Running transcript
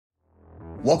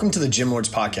Welcome to the Gym Lords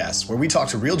Podcast, where we talk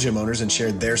to real gym owners and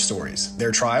share their stories,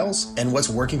 their trials, and what's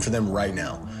working for them right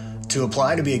now. To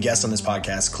apply to be a guest on this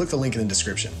podcast, click the link in the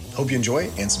description. Hope you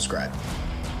enjoy and subscribe.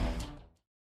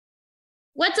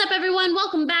 What's up, everyone?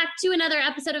 Welcome back to another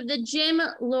episode of the Gym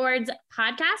Lords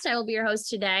Podcast. I will be your host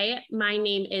today. My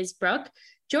name is Brooke.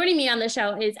 Joining me on the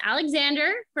show is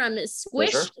Alexander from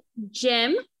Squish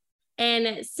Gym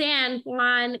in San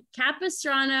Juan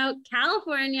Capistrano,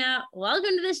 California.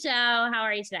 Welcome to the show. How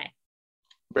are you today?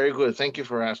 Very good. Thank you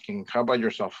for asking. How about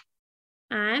yourself?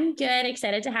 I'm good.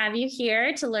 Excited to have you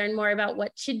here to learn more about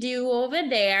what you do over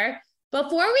there.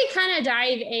 Before we kind of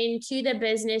dive into the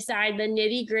business side, the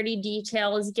nitty-gritty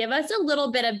details, give us a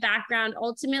little bit of background.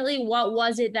 Ultimately, what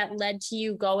was it that led to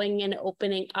you going and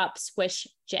opening up Squish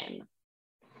Gym?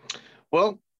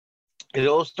 Well, it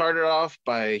all started off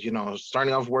by,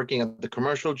 starting off working at the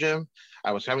commercial gym.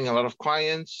 I was having a lot of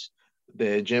clients.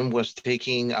 The gym was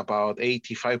taking about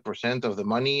 85% of the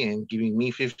money and giving me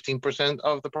 15%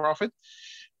 of the profit.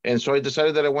 And so I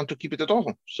decided that I want to keep it at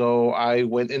all. So I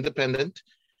went independent.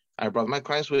 I brought my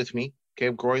clients with me,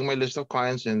 kept growing my list of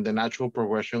clients, and the natural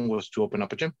progression was to open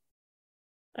up a gym.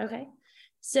 Okay.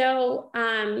 So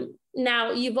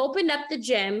now you've opened up the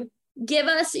gym. Give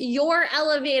us your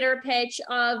elevator pitch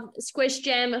of Squish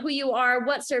Gym, who you are,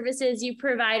 what services you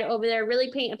provide over there.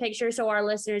 Really paint a picture so our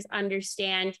listeners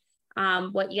understand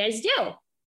what you guys do.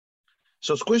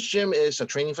 So Squish Gym is a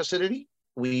training facility.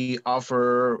 We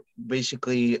offer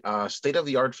basically a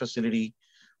state-of-the-art facility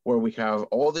where we have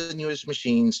all the newest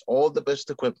machines, all the best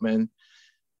equipment.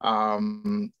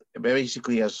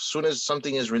 Basically, as soon as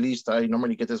something is released, I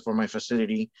normally get this for my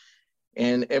facility.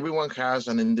 And everyone has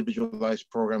an individualized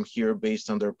program here based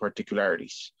on their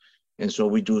particularities. And so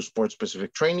we do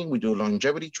sports-specific training, we do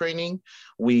longevity training,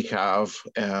 we have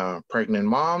pregnant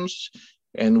moms,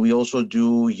 and we also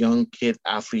do young kid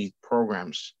athlete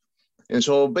programs. And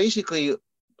so basically,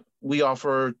 we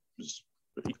offer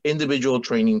individual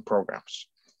training programs.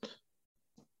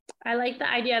 I like the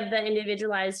idea of the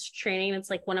individualized training. It's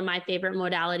like one of my favorite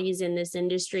modalities in this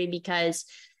industry because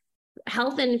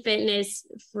health and fitness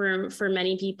for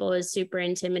many people is super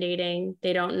intimidating.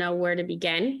 They don't know where to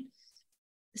begin.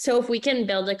 So if we can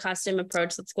build a custom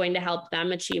approach that's going to help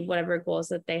them achieve whatever goals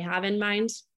that they have in mind,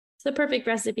 it's the perfect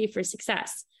recipe for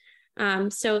success.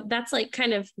 So that's like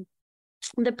kind of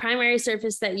the primary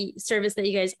service that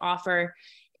you guys offer.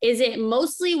 Is it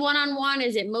mostly one-on-one?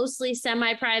 Is it mostly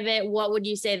semi-private? What would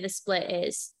you say the split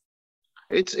is?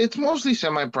 It's mostly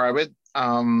semi-private.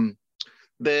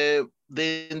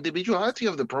 The individuality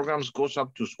of the programs goes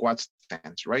up to squat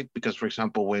stance, right? Because, for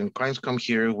example, when clients come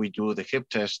here, we do the hip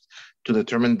test to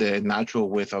determine the natural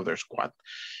width of their squat.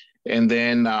 And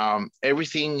then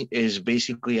everything is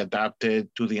basically adapted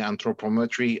to the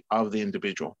anthropometry of the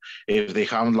individual. If they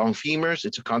have long femurs,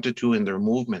 it's accounted to in their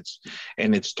movements,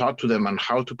 and it's taught to them on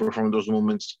how to perform those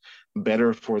movements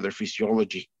better for their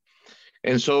physiology.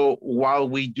 And so while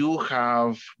we do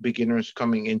have beginners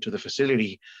coming into the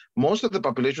facility, most of the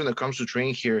population that comes to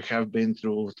train here have been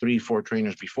through 3-4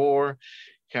 trainers before,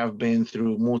 have been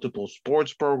through multiple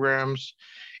sports programs,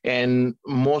 and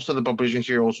most of the population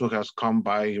here also has come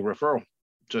by referral,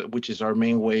 which is our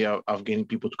main way of getting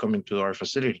people to come into our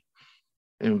facility.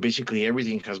 And basically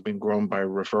everything has been grown by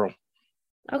referral.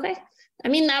 Okay. I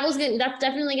mean, that's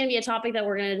definitely going to be a topic that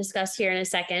we're going to discuss here in a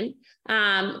second.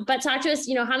 But talk to us,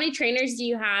 how many trainers do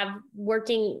you have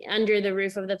working under the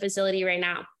roof of the facility right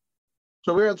now?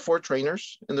 So we're at 4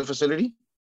 trainers in the facility,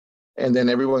 and then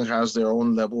everyone has their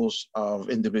own levels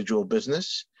of individual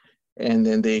business, and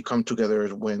then they come together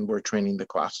when we're training the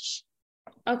classes.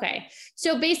 Okay.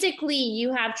 So basically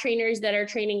you have trainers that are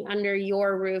training under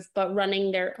your roof, but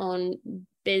running their own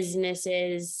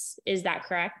businesses. Is that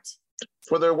correct?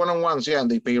 For their one-on-ones, yeah, and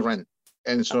they pay rent.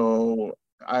 And so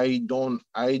I don't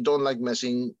like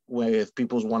messing with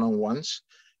people's one-on-ones.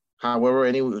 However,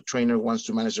 any trainer wants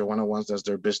to manage their one-on-ones, that's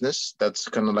their business. That's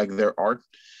kind of like their art.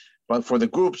 But for the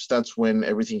groups, that's when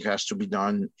everything has to be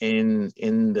done in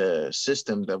the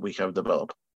system that we have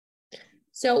developed.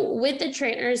 So with the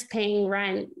trainers paying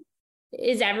rent,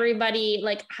 is everybody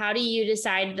like, how do you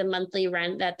decide the monthly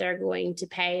rent that they're going to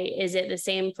pay? Is it the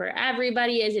same for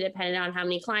everybody? Is it dependent on how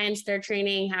many clients they're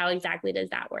training? How exactly does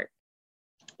that work?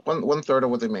 One third of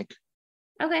what they make.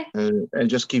 Okay. It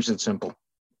just keeps it simple.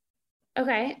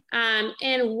 Okay.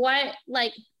 And what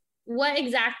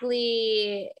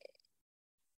exactly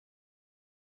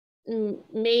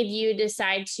made you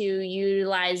decide to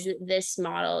utilize this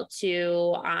model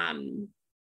to,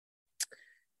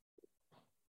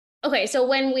 okay, so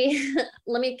when we,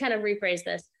 let me kind of rephrase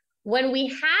this. When we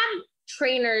have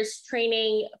trainers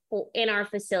training in our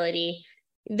facility,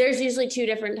 there's usually two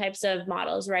different types of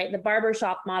models, right? The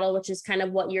barbershop model, which is kind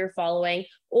of what you're following,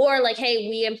 or like, hey,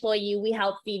 we employ you, we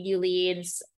help feed you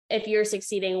leads. If you're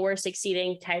succeeding, we're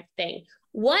succeeding type thing.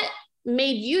 What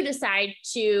made you decide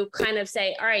to kind of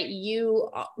say, all right, you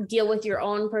deal with your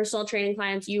own personal training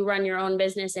clients, you run your own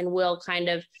business, and we'll kind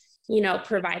of,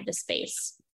 provide the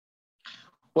space?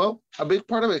 Well, a big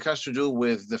part of it has to do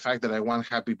with the fact that I want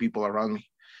happy people around me.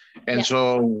 And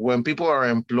so when people are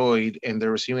employed and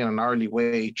they're receiving an hourly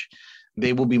wage,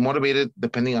 they will be motivated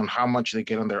depending on how much they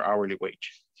get on their hourly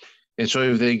wage. And so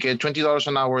if they get $20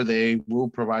 an hour, they will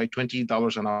provide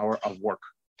 $20 an hour of work.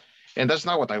 And that's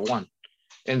not what I want.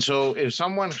 And so if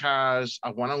someone has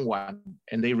a one-on-one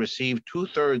and they receive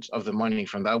 2/3 of the money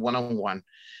from that one-on-one,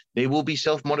 they will be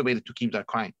self-motivated to keep that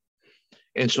client.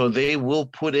 And so they will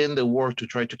put in the work to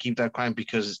try to keep that client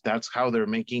because that's how they're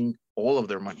making all of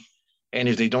their money. And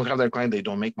if they don't have that client, they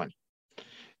don't make money.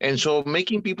 And so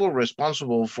making people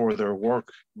responsible for their work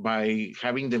by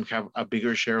having them have a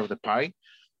bigger share of the pie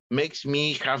makes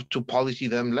me have to policy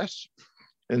them less.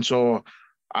 And so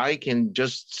I can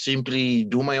just simply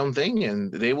do my own thing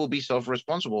and they will be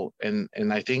self-responsible. And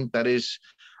I think that is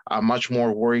a much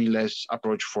more worry-less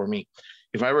approach for me.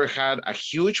 If I ever had a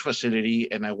huge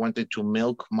facility and I wanted to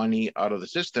milk money out of the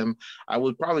system, I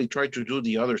would probably try to do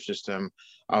the other system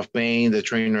of paying the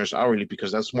trainers hourly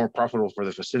because that's more profitable for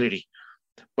the facility.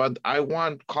 But I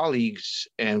want colleagues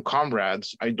and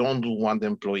comrades. I don't want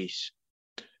employees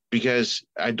because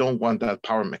I don't want that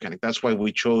power mechanic. That's why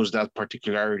we chose that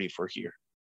particularity for here.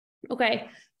 Okay.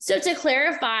 So to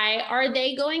clarify, are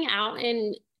they going out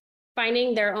and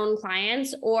finding their own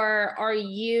clients, or are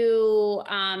you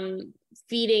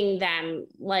feeding them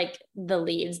like the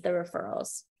leads, the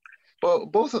referrals? Well,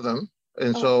 both of them.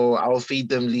 And so I'll feed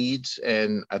them leads,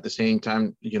 and at the same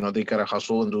time, they gotta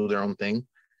hustle and do their own thing.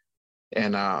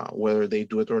 And whether they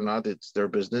do it or not, it's their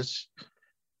business.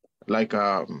 Like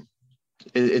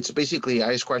it's basically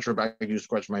I scratch your back, you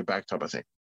scratch my back type of thing.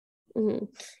 Mm-hmm.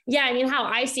 Yeah, I mean, how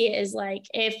I see it is like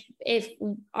if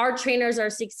our trainers are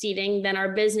succeeding, then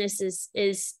our business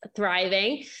is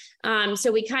thriving.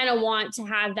 So we kind of want to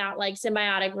have that like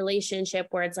symbiotic relationship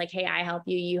where it's like, hey, I help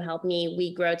you, you help me,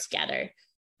 we grow together.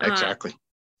 Exactly.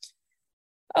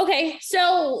 Okay,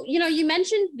 so you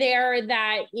mentioned there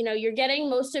that you're getting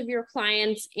most of your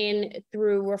clients in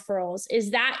through referrals.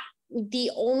 Is that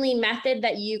the only method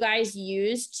that you guys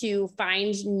use to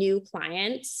find new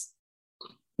clients?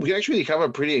 We actually have a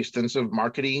pretty extensive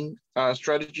marketing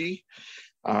strategy.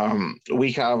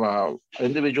 We have an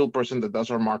individual person that does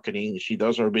our marketing. She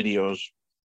does our videos.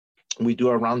 We do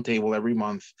a roundtable every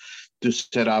month to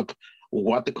set up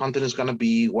what the content is going to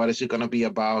be, what is it going to be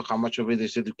about, how much of it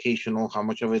is educational, how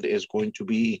much of it is going to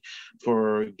be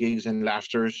for gigs and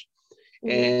laughters.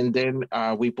 And then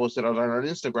we post it out on our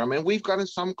Instagram, and we've gotten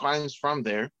some clients from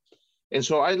there. And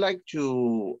so I like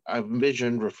to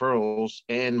envision referrals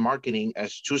and marketing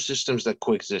as two systems that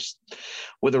coexist.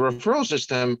 With a referral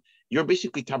system, you're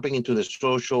basically tapping into the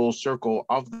social circle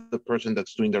of the person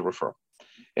that's doing the referral.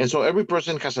 And so every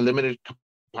person has a limited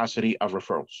capacity of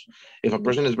referrals. If a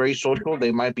person is very social,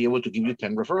 they might be able to give you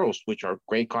 10 referrals, which are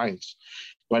great clients.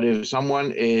 But if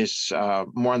someone is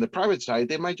more on the private side,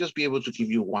 they might just be able to give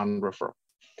you one referral.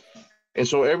 And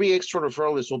so every extra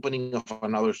referral is opening up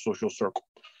another social circle.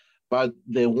 But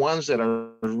the ones that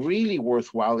are really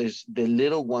worthwhile is the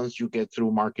little ones you get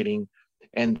through marketing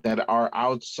and that are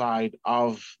outside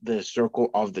of the circle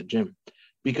of the gym,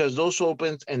 because those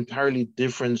open entirely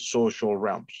different social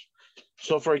realms.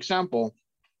 So for example,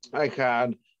 I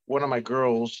had one of my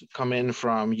girls come in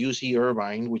from UC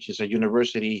Irvine, which is a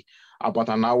university about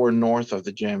an hour north of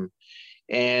the gym.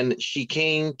 And she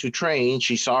came to train,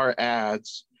 she saw our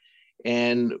ads,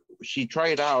 and she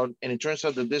tried it out, and it turns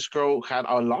out that this girl had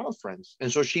a lot of friends.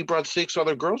 And so she brought 6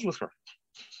 other girls with her,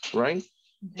 right?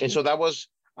 And so that was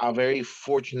a very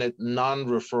fortunate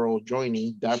non-referral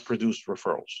joining that produced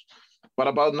referrals. But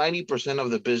about 90%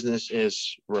 of the business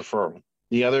is referral.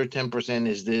 The other 10%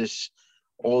 is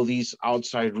all these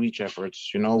outside reach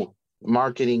efforts,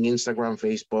 marketing, Instagram,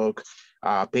 Facebook,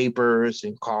 papers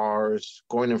in cars,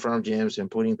 going in front of gyms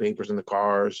and putting papers in the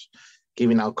cars,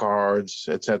 giving out cards,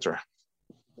 etc.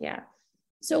 Yeah.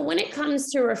 So when it comes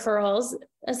to referrals,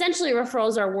 essentially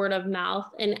referrals are word of mouth.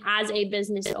 And as a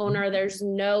business owner, there's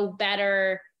no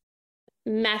better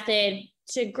method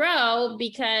to grow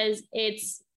because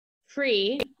it's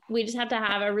free. We just have to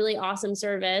have a really awesome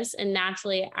service, and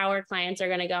naturally our clients are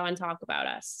going to go and talk about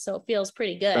us. So it feels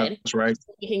pretty good. That's right.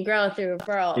 You can grow through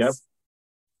referrals. Yep.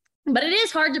 But it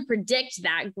is hard to predict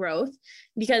that growth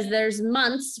because there's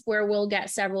months where we'll get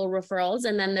several referrals,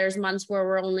 and then there's months where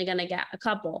we're only going to get a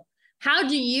couple. how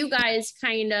do you guys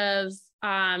kind of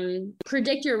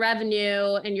predict your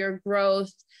revenue and your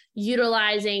growth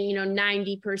utilizing,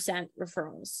 90%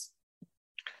 referrals?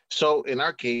 So in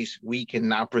our case, we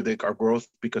cannot predict our growth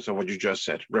because of what you just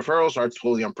said. Referrals are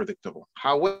totally unpredictable.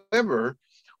 However,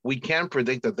 we can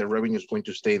predict that the revenue is going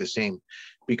to stay the same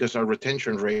because our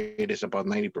retention rate is about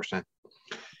 90%.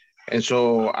 And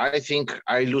so I think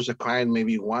I lose a client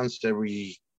maybe once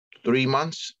every 3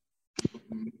 months.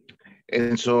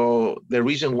 And so the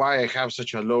reason why I have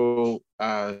such a low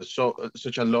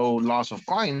loss of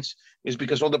clients is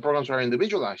because all the programs are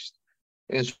individualized.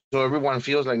 And so everyone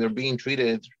feels like they're being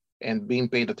treated and being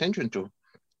paid attention to.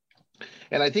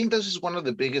 And I think this is one of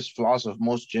the biggest flaws of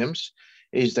most gyms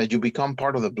is that you become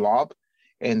part of the blob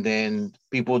and then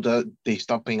they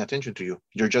stop paying attention to you.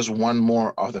 You're just one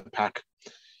more of the pack.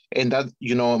 And that,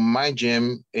 my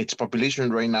gym, its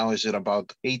population right now is at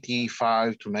about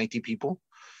 85 to 90 people.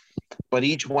 But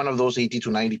each one of those 80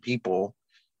 to 90 people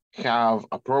have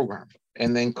a program.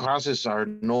 And then classes are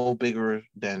no bigger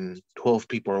than 12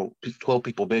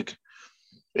 people big.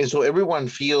 And so everyone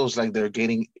feels like they're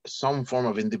getting some form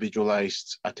of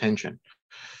individualized attention.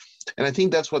 And I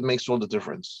think that's what makes all the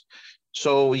difference.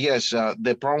 So yes,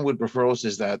 the problem with referrals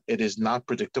is that it is not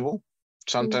predictable.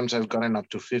 Sometimes I've gotten up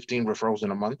to 15 referrals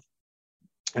in a month,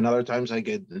 and other times I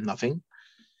get nothing.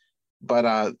 But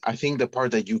I think the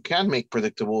part that you can make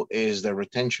predictable is the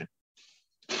retention.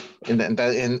 And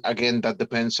again, that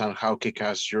depends on how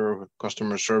kick-ass your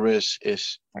customer service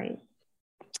is. Right.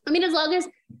 I mean, as long as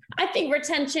I think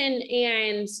retention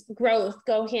and growth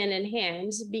go hand in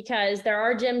hand, because there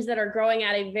are gyms that are growing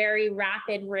at a very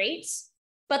rapid rate,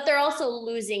 but they're also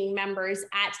losing members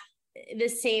at the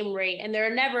same rate, and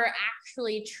they're never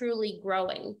actually truly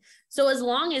growing. So as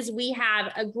long as we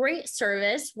have a great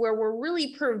service where we're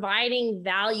really providing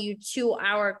value to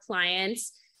our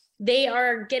clients, they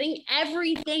are getting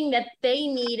everything that they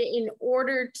need in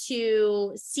order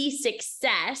to see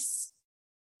success,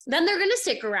 then they're going to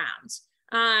stick around.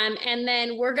 And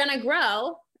then we're going to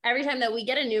grow. Every time that we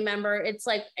get a new member, it's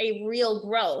like a real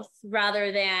growth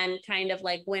rather than kind of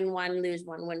like win one, lose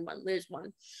one, win one, lose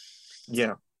one.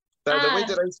 Yeah. The way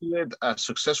that I see it, a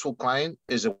successful client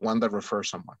is the one that refers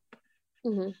someone.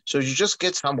 Mm-hmm. So you just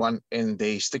get someone and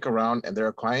they stick around and they're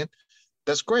a client.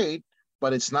 That's great,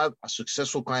 but it's not a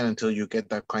successful client until you get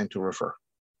that client to refer.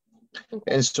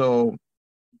 Okay.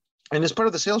 And it's part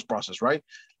of the sales process, right?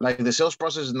 Like the sales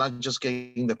process is not just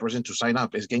getting the person to sign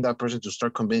up, it's getting that person to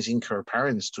start convincing her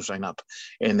parents to sign up,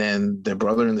 and then the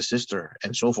brother and the sister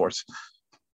and so forth.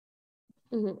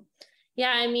 Mm-hmm.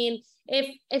 Yeah, I mean,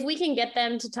 if we can get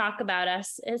them to talk about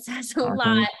us, it says a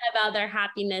lot about their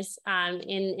happiness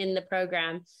in the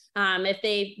program. If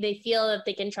they feel that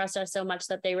they can trust us so much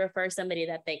that they refer somebody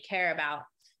that they care about,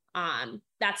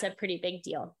 that's a pretty big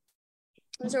deal.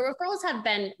 So referrals have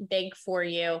been big for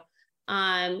you.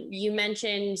 You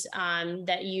mentioned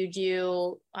that you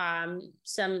do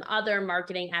some other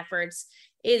marketing efforts.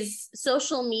 Is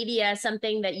social media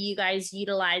something that you guys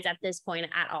utilize at this point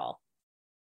at all?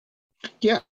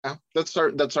 Yeah, that's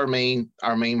our main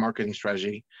marketing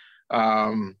strategy.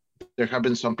 There have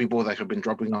been some people that have been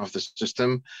dropping off the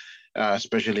system,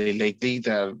 especially lately,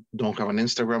 that don't have an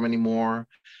Instagram anymore.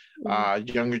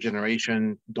 Younger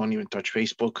generation don't even touch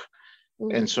Facebook.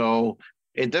 And so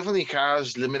it definitely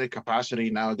has limited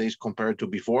capacity nowadays compared to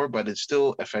before, but it's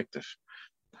still effective.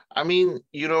 I mean,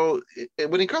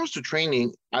 when it comes to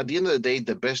training, at the end of the day,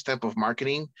 the best type of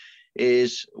marketing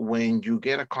is when you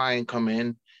get a client come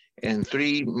in and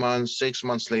 3 months, 6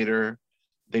 months later,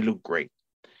 they look great.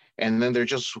 And then they're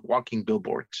just walking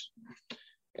billboards.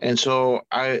 And so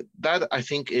I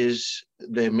think is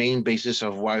the main basis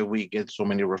of why we get so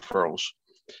many referrals.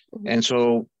 And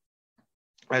so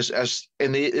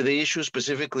and the issue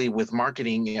specifically with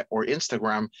marketing or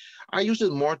Instagram, I use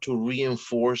it more to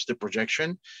reinforce the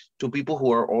projection to people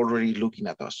who are already looking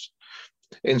at us.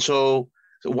 And so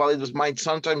while it might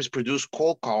sometimes produce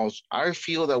cold calls, I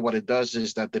feel that what it does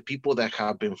is that the people that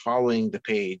have been following the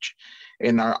page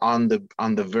and are on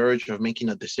the verge of making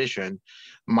a decision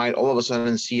might all of a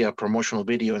sudden see a promotional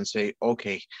video and say,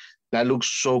 okay, that looks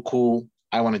so cool,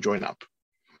 I want to join up.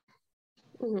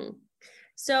 Mm-hmm.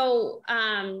 So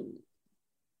I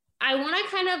want to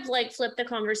kind of like flip the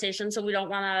conversation so we don't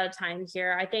run out of time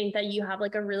here. I think that you have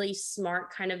like a really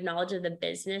smart kind of knowledge of the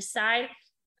business side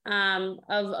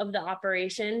of the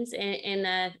operations in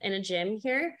a gym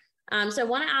here. So I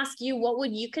want to ask you, what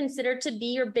would you consider to be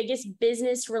your biggest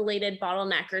business related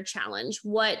bottleneck or challenge?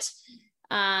 What,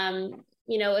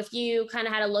 if you kind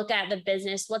of had to look at the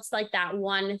business, what's like that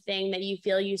one thing that you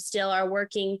feel you still are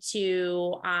working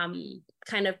to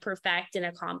kind of perfect and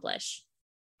accomplish?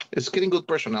 It's getting good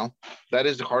personnel. That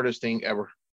is the hardest thing ever.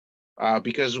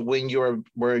 Because when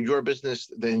where your business,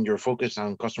 then you're focused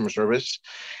on customer service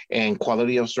and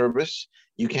quality of service,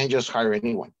 you can't just hire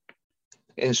anyone.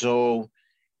 And so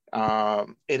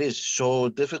it is so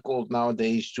difficult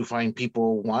nowadays to find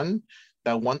people, one,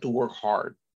 that want to work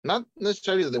hard. Not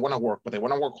necessarily that they want to work, but they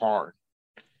want to work hard.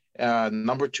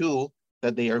 Number two,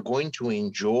 that they are going to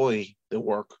enjoy the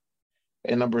work.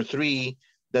 And number three,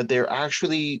 that they're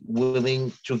actually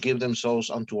willing to give themselves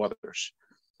unto others.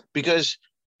 Because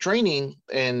training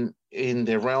and in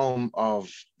the realm of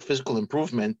physical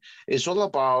improvement is all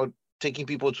about taking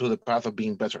people to the path of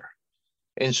being better.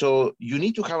 And so you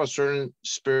need to have a certain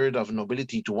spirit of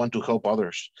nobility to want to help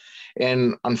others.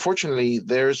 And unfortunately,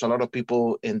 there's a lot of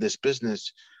people in this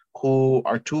business who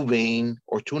are too vain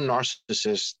or too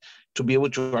narcissist to be able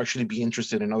to actually be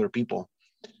interested in other people.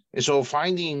 And so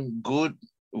finding good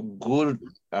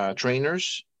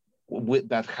trainers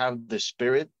that have the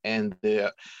spirit and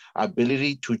the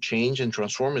ability to change and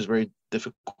transform is very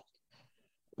difficult.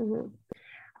 Mm-hmm.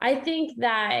 I think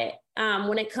that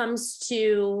when it comes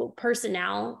to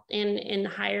personnel and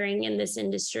hiring in this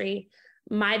industry,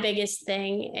 my biggest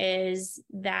thing is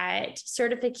that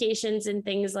certifications and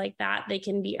things like that, they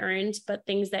can be earned, but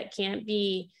things that can't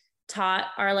be taught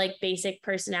are like basic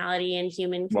personality and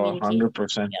human communication.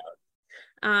 100%.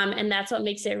 And that's what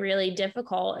makes it really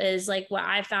difficult is like what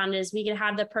I found is we can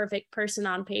have the perfect person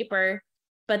on paper,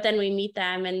 but then we meet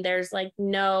them and there's like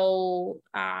no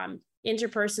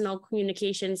interpersonal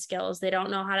communication skills. They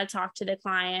don't know how to talk to the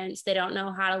clients. They don't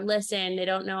know how to listen. They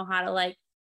don't know how to like,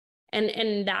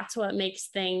 and that's what makes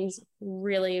things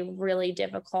really, really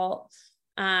difficult.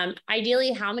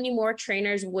 Ideally, how many more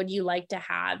trainers would you like to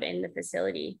have in the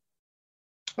facility?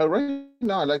 Right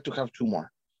now, I'd like to have two more.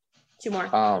 Two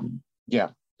more.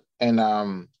 Yeah. And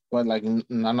but like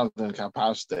none of them can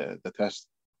pass the test.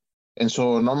 And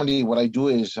so normally what I do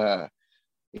is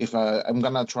if I'm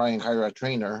gonna try and hire a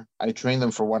trainer, I train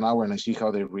them for 1 hour and I see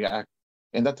how they react.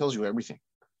 And that tells you everything.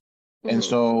 Mm-hmm. And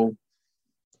so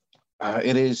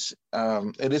it is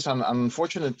an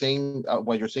unfortunate thing.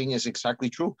 What you're saying is exactly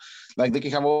true. Like they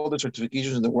can have all the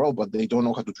certifications in the world, but they don't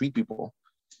know how to treat people.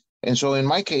 And so in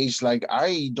my case, like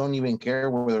I don't even care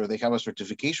whether they have a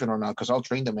certification or not, because I'll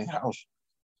train them in-house.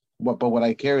 But what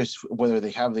I care is whether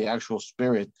they have the actual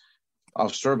spirit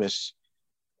of service,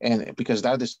 and because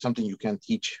that is something you can't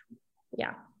teach.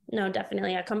 Yeah, no,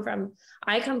 definitely. I come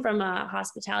from a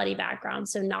hospitality background,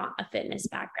 so not a fitness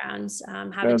background.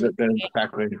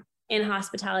 In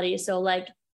hospitality, so like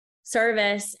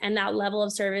service and that level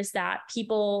of service that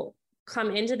people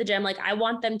come into the gym, like I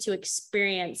want them to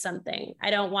experience something.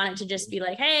 I don't want it to just be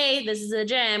like, hey, this is a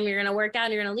gym, you're gonna work out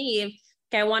and you're gonna leave.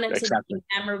 Okay, I want it to be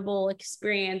a memorable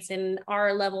experience, and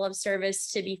our level of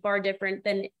service to be far different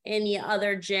than any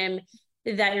other gym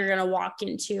that you're gonna walk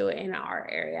into in our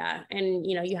area. And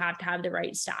you know, you have to have the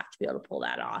right staff to be able to pull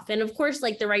that off. And of course,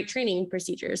 like the right training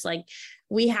procedures. Like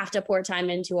we have to pour time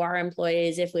into our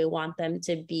employees if we want them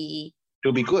to be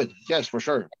good. Yes, for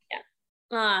sure.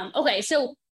 Yeah. Okay,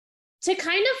 so to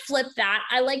kind of flip that,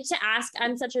 I like to ask,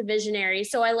 I'm such a visionary.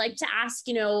 So I like to ask,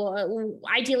 you know,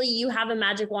 ideally you have a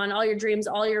magic wand, all your dreams,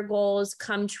 all your goals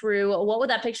come true. What would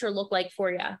that picture look like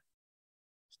for you?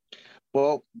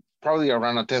 Well, probably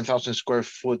around a 10,000 square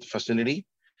foot facility.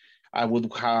 I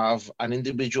would have an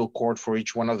individual court for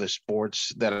each one of the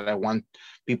sports that I want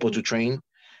people to train.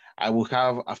 I will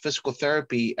have a physical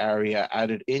therapy area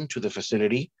added into the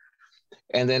facility.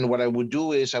 And then what I would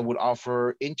do is I would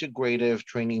offer integrative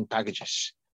training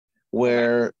packages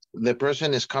where the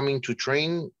person is coming to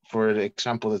train, for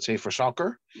example, let's say for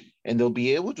soccer, and they'll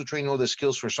be able to train all the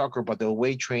skills for soccer, but the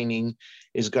weight training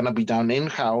is going to be done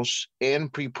in-house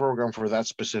and pre-programmed for that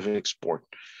specific sport.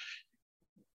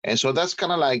 And so that's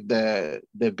kind of like the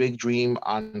big dream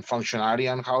on functionality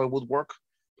on how it would work.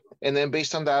 And then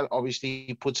based on that,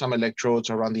 obviously put some electrodes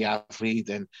around the athlete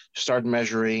and start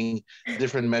measuring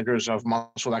different measures of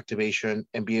muscle activation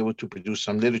and be able to produce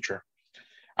some literature.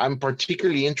 I'm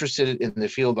particularly interested in the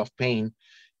field of pain.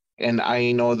 And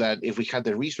I know that if we had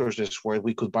the resources for it,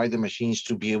 we could buy the machines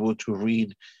to be able to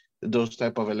read those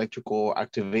type of electrical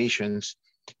activations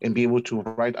and be able to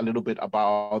write a little bit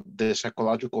about the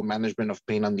psychological management of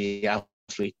pain on the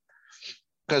athlete.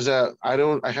 Because I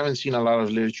haven't seen a lot of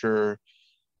literature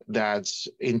that's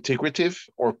integrative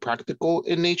or practical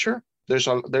in nature.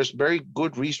 There's very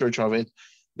good research of it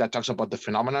that talks about the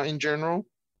phenomena in general,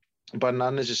 but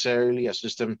not necessarily a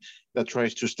system that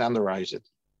tries to standardize it.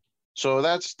 So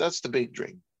that's the big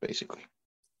dream, basically.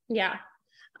 Yeah.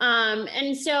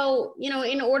 And so,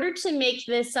 in order to make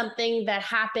this something that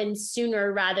happens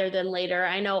sooner rather than later,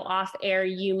 I know off air,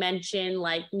 you mentioned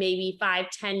like maybe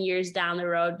 5-10 years down the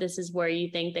road, this is where you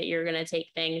think that you're going to take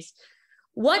things.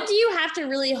 What do you have to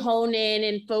really hone in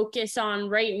and focus on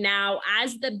right now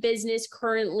as the business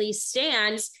currently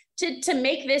stands to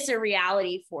make this a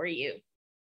reality for you?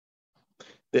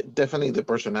 Definitely the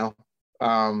personnel.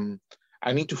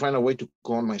 I need to find a way to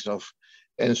clone myself.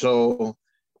 And so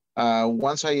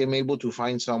once I am able to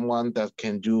find someone that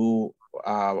can do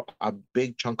a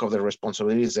big chunk of the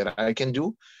responsibilities that I can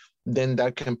do, then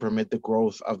that can permit the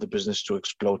growth of the business to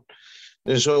explode.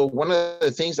 And so one of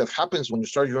the things that happens when you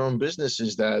start your own business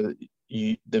is that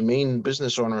the main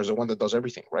business owner is the one that does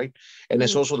everything, right? And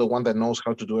it's also the one that knows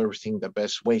how to do everything the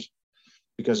best way,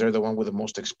 because they're the one with the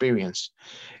most experience.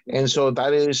 And so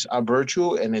that is a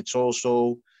virtue, and it's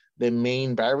also the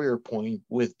main barrier point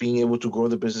with being able to grow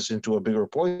the business into a bigger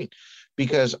point,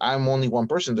 because I'm only one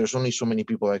person. There's only so many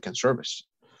people I can service.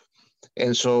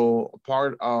 And so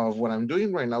part of what I'm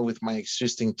doing right now with my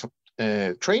existing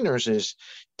trainers is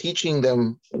teaching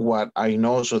them what I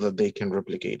know so that they can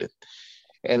replicate it.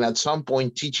 And at some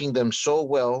point, teaching them so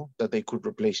well that they could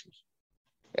replace me.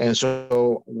 And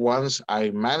so once I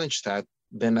manage that,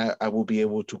 then I will be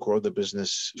able to grow the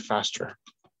business faster.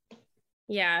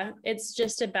 Yeah, it's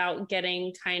just about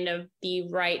getting kind of the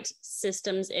right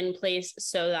systems in place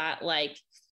so that like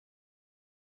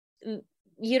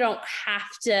you don't have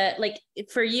to, like,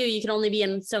 for you can only be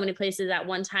in so many places at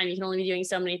one time. You can only be doing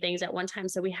so many things at one time.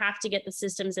 So we have to get the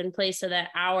systems in place so that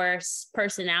our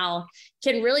personnel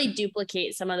can really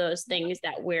duplicate some of those things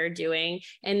that we're doing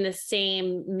in the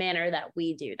same manner that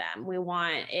we do them. We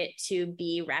want it to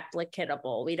be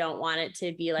replicatable. We don't want it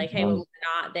to be like, hey, when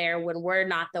we're not there, when we're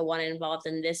not the one involved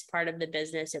in this part of the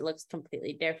business, it looks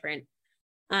completely different.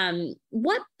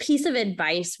 What piece of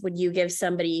advice would you give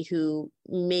somebody who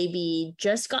maybe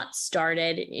just got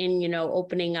started in,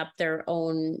 opening up their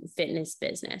own fitness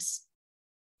business?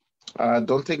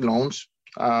 Don't take loans.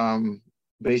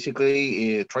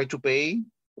 Basically, try to pay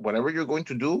whatever you're going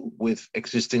to do with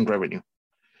existing revenue.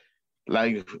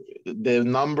 Like the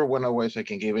number one advice I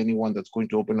can give anyone that's going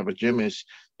to open up a gym is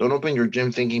don't open your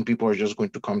gym thinking people are just going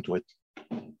to come to it,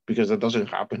 because that doesn't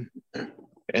happen.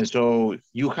 And so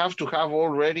you have to have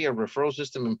already a referral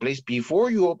system in place before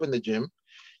you open the gym.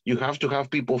 You have to have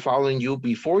people following you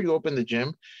before you open the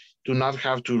gym to not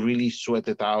have to really sweat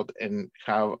it out and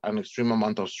have an extreme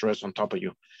amount of stress on top of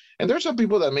you. And there's some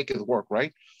people that make it work,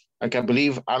 right? Like I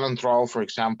believe Alan Thrall, for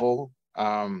example,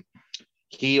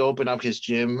 he opened up his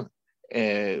gym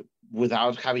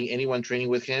without having anyone training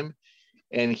with him.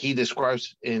 And he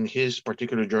describes in his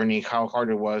particular journey how hard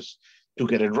it was to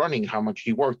get it running, how much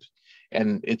he worked.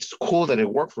 And it's cool that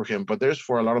it worked for him, but there's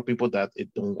for a lot of people that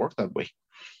it don't work that way.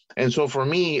 And so for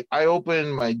me, I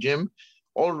opened my gym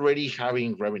already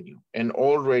having revenue and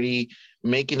already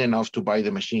making enough to buy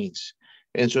the machines.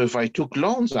 And so if I took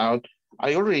loans out,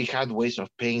 I already had ways of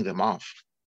paying them off.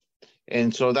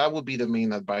 And so that would be the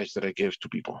main advice that I give to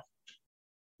people.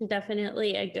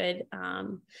 Definitely a good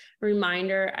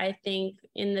reminder. I think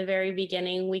in the very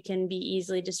beginning, we can be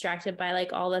easily distracted by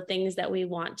like all the things that we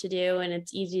want to do. And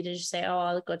it's easy to just say, oh,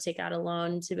 I'll go take out a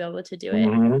loan to be able to do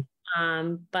it.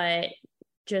 But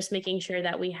just making sure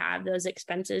that we have those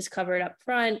expenses covered up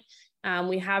front.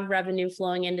 We have revenue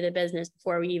flowing into the business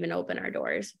before we even open our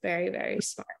doors. Very, very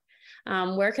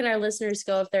smart. Where can our listeners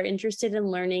go if they're interested in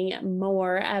learning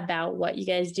more about what you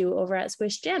guys do over at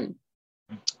Squish Gym?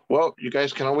 Well, you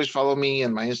guys can always follow me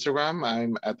on my Instagram.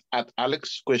 I'm at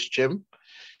Alex Squish Gym,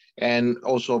 and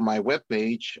also my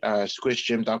webpage,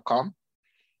 squishgym.com.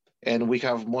 And we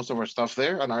have most of our stuff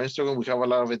there. On our Instagram, we have a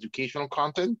lot of educational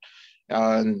content.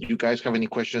 And you guys have any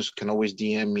questions, can always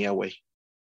DM me away.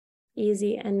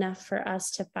 Easy enough for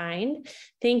us to find.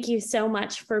 Thank you so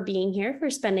much for being here, for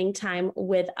spending time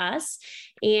with us.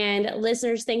 And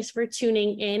listeners, thanks for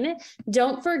tuning in.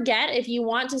 Don't forget, if you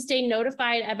want to stay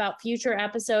notified about future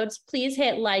episodes, please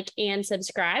hit like and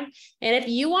subscribe. And if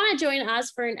you want to join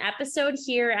us for an episode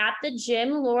here at the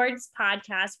Gym Lords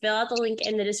podcast, fill out the link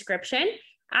in the description.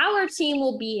 Our team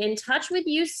will be in touch with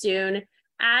you soon.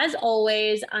 As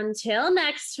always, until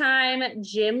next time,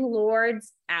 Gym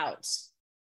Lords out.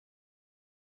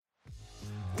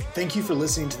 Thank you for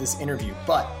listening to this interview,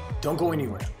 but don't go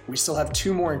anywhere. We still have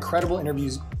 2 more incredible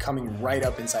interviews coming right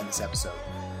up inside this episode.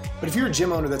 But if you're a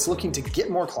gym owner that's looking to get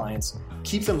more clients,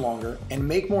 keep them longer, and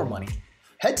make more money,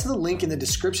 head to the link in the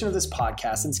description of this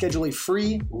podcast and schedule a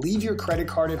free leave your credit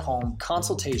card at home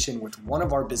consultation with one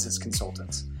of our business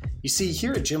consultants. You see,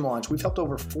 here at Gym Launch, we've helped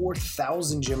over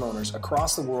 4,000 gym owners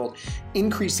across the world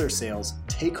increase their sales,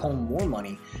 take home more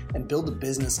money, and build the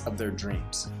business of their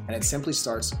dreams. And it simply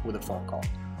starts with a phone call.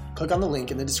 Click on the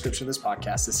link in the description of this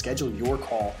podcast to schedule your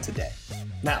call today.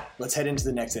 Now, let's head into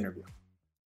the next interview.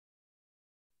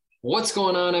 What's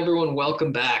going on, everyone?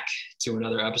 Welcome back to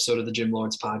another episode of the Gym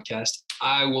Lords podcast.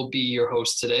 I will be your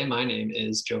host today. My name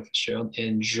is Joe Fitzgerald,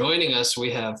 and joining us, we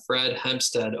have Fred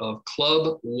Hampstead of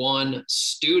Club One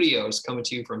Studios, coming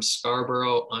to you from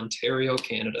Scarborough, Ontario,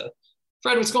 Canada.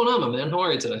 Fred, what's going on, my man? How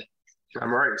are you today? I'm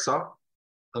all right, yourself?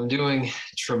 I'm doing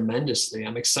tremendously.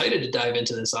 I'm excited to dive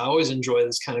into this. I always enjoy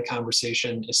this kind of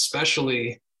conversation,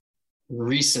 especially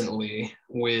recently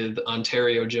with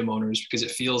Ontario gym owners, because it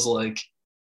feels like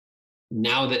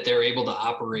now that they're able to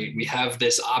operate, we have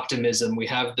this optimism, we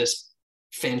have this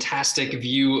fantastic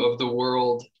view of the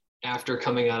world after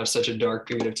coming out of such a dark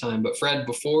period of time. But Fred,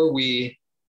 before we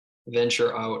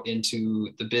venture out into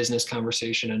the business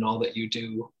conversation and all that you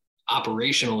do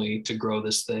operationally to grow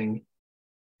this thing,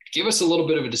 give us a little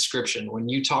bit of a description. When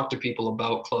you talk to people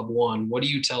about Club One, what do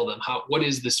you tell them? What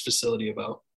is this facility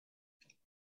about?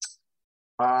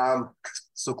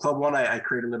 So Club One, I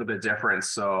created a little bit different.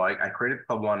 So I created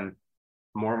Club One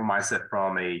more of a mindset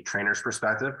from a trainer's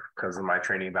perspective because of my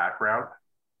training background.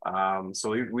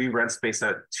 So we rent space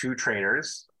at 2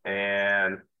 trainers,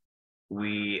 and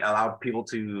we allow people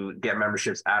to get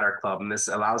memberships at our club. And this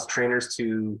allows trainers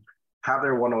to have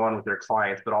their one-on-one with their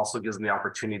clients, but also gives them the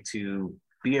opportunity to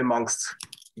be amongst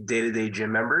day-to-day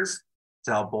gym members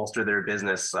to help bolster their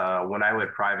business. When I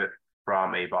went private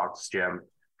from a box gym,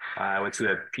 I went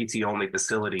to a PT-only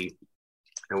facility.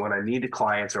 And when I needed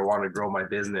clients or wanted to grow my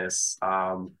business,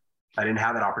 I didn't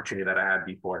have that opportunity that I had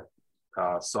before.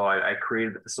 So I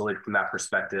created the facility from that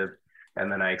perspective.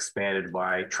 And then I expanded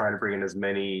by trying to bring in as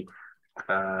many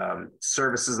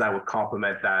services that would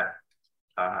complement that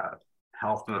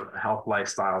health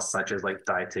lifestyles, such as like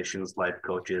dietitians, life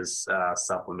coaches,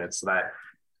 supplements, so that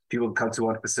people can come to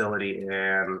one facility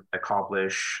and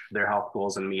accomplish their health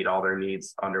goals and meet all their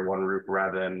needs under one roof,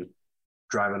 rather than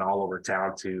driving all over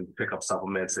town to pick up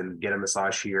supplements and get a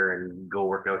massage here and go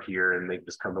work out here, and they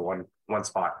just come to one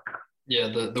spot. Yeah,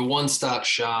 the one-stop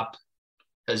shop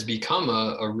has become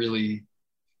a really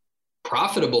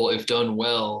profitable, if done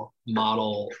well,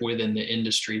 model within the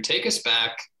industry. Take us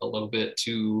back a little bit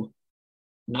to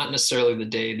not necessarily the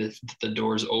day that the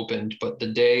doors opened, but the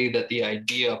day that the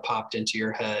idea popped into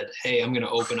your head, hey, I'm going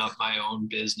to open up my own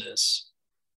business.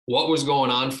 What was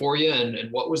going on for you,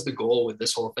 and what was the goal with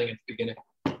this whole thing at the beginning?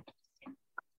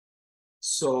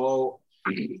 So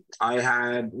I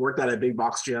had worked at a big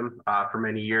box gym for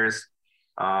many years.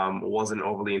 Wasn't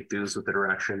overly enthused with the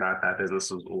direction that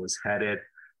business was headed.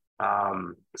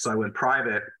 So I went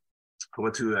private. I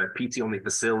went to a PT-only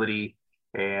facility,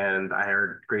 and I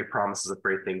heard great promises of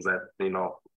great things that,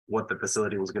 what the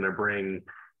facility was going to bring,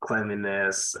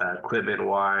 cleanliness,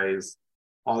 equipment-wise,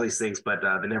 all these things, but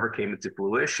they never came into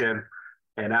fruition.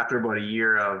 And after about a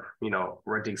year of,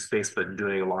 renting space, but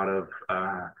doing a lot of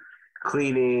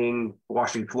cleaning,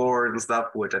 washing floors and stuff,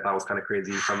 which I thought was kind of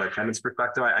crazy from a tenant's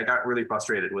perspective, I got really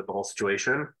frustrated with the whole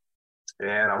situation.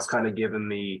 And I was kind of given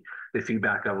the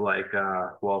feedback of like,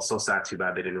 well, so sad, too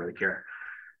bad they didn't really care.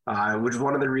 Which is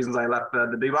one of the reasons I left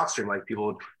the big box gym. Like,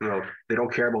 people, they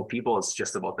don't care about people. It's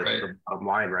just about the bottom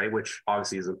line, right? Which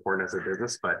obviously is important as a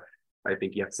business, but I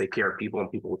think you have to take care of people,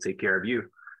 and people will take care of you.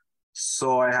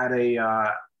 So I had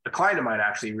a client of mine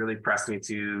actually really pressed me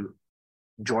to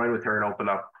join with her and open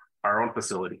up our own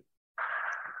facility,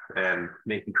 and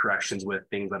making corrections with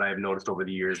things that I've noticed over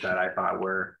the years that I thought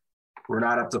were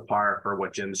not up to par for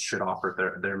what gyms should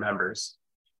offer their members.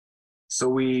 So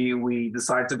we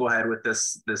decided to go ahead with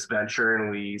this venture,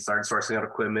 and we started sourcing out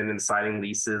equipment and signing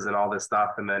leases and all this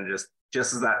stuff. And then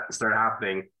just as that started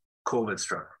happening, COVID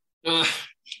struck.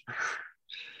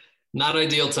 Not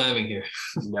ideal timing here.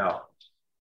 No.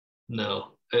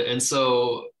 And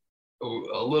so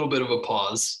a little bit of a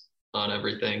pause on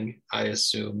everything, I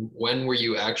assume. When were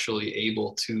you actually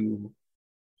able to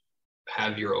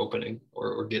have your opening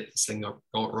or get this thing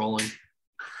rolling?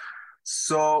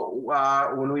 So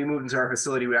when we moved into our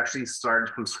facility, we actually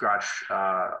started from scratch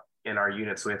in our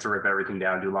unit. So we had to rip everything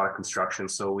down, do a lot of construction.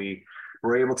 So we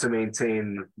were able to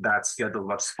maintain that schedule as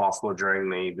much as possible during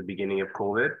the beginning of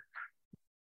COVID.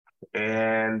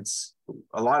 And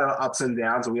a lot of ups and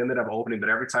downs, and we ended up opening, but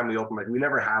every time we opened, like, we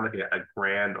never had like a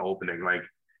grand opening. Like,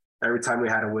 every time we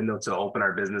had a window to open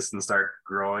our business and start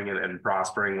growing and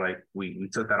prospering, like, we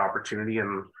took that opportunity.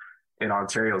 And in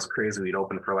Ontario, it was crazy. We'd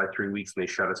open for like 3 weeks and they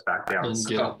shut us back down. And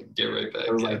so get right back.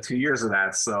 it was like 2 years of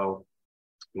that. So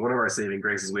one of our saving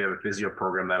graces, we have a physio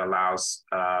program that allows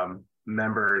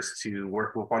members to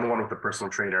work with one-on-one with a personal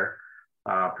trainer,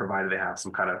 provided they have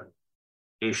some kind of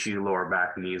issue, lower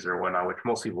back, knees, or whatnot, which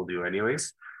most people do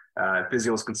anyways.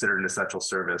 Physio is considered an essential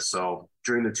service. So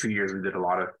during the 2 years, we did a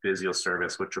lot of physio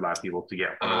service, which allowed people to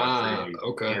get training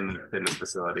in the fitness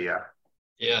facility. Yeah.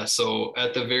 Yeah. So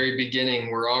at the very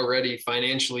beginning, we're already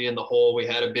financially in the hole. We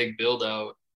had a big build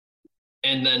out,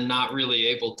 and then not really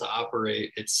able to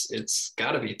operate. It's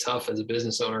got to be tough as a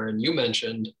business owner. And you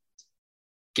mentioned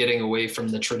getting away from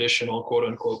the traditional quote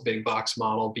unquote big box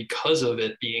model because of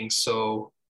it being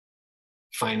so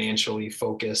financially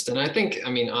focused. And I think, I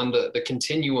mean, on the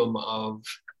continuum of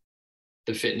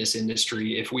the fitness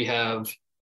industry, if we have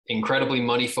incredibly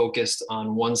money focused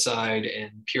on one side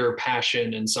and pure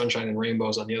passion and sunshine and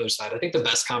rainbows on the other side, I think the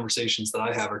best conversations that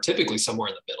I have are typically somewhere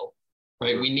in the middle,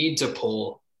 right? We need to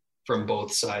pull from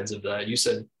both sides of that. You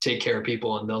said, take care of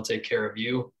people and they'll take care of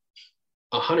you.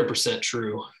 100%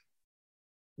 true.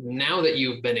 Now that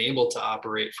you've been able to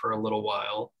operate for a little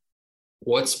while,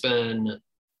 what's been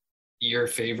your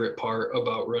favorite part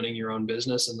about running your own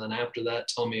business? And then after that,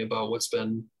 tell me about what's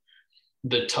been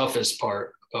the toughest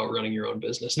part about running your own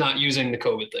business, not using the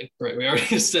COVID thing, right? We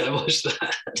already established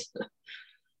that.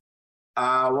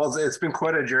 Well, it's been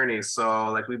quite a journey.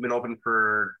 So like we've been open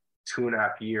for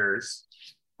 2.5 years,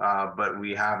 but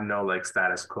we have no like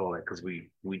status quo, like, cause we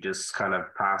just kind of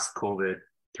passed COVID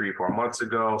 3-4 months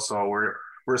ago. So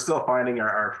we're still finding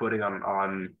our footing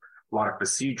on a lot of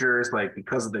procedures, like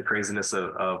because of the craziness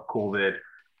of COVID,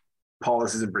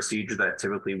 policies and procedures that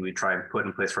typically we try and put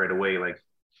in place right away, like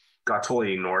got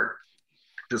totally ignored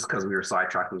just because we were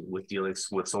sidetracked with dealing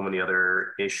with so many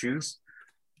other issues.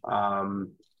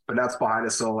 But that's behind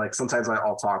us. So like sometimes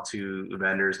I'll talk to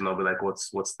vendors and they'll be like, what's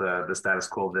the status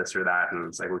quo of this or that? And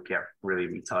it's like, we can't really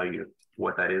even tell you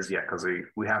what that is yet because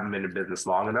we haven't been in business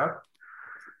long enough.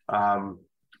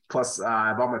 Plus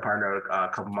I bought my partner a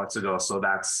couple months ago.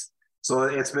 So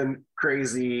it's been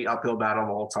crazy uphill battle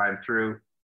the whole time through.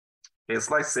 It's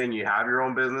nice saying you have your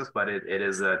own business, but it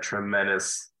is a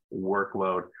tremendous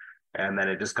workload. And then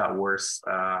it just got worse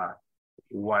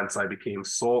once I became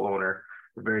sole owner.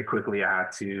 Very quickly, I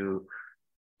had to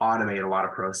automate a lot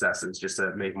of processes just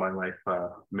to make my life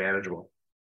manageable.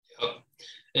 Yep.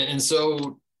 And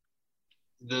so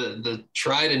the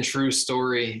tried and true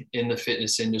story in the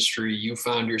fitness industry, you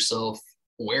found yourself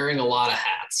wearing a lot of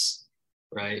hats,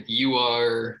 right? You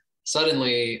are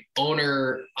suddenly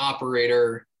owner,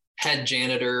 operator, head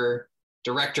janitor,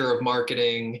 director of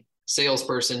marketing,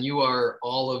 salesperson. You are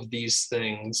all of these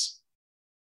things.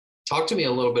 Talk to me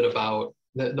a little bit about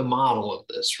the model of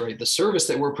this, right? The service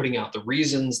that we're putting out, the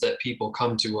reasons that people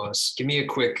come to us. Give me a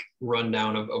quick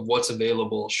rundown of what's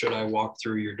available should I walk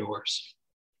through your doors.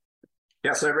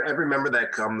 Yeah, so every member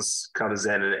that comes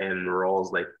in and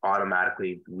enrolls, like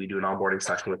automatically, we do an onboarding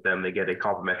session with them. They get a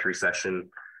complimentary session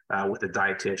with a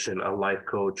dietitian, a life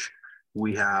coach.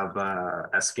 We have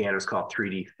a scanner, it's called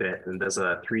 3D Fit, and does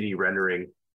a 3D rendering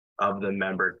of the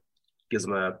member, gives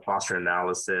them a posture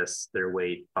analysis, their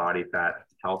weight, body fat,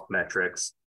 health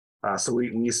metrics. So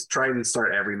we try and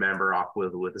start every member off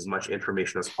with as much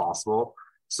information as possible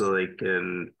so they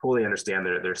can fully understand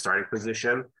their starting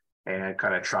position and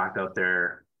kind of track out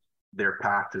their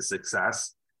path to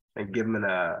success and give them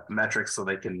a metric so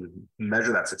they can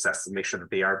measure that success to make sure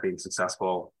that they are being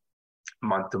successful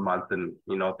month to month. And,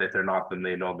 you know, if they're not, then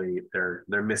they know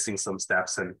they're missing some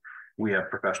steps. And we have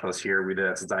professionals here, whether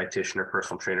that's a dietitian or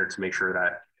personal trainer, to make sure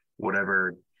that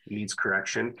whatever needs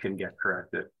correction can get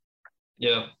corrected.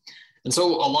 Yeah. And so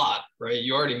a lot, right?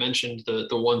 You already mentioned the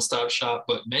one-stop shop,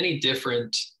 but many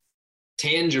different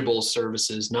tangible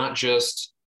services, not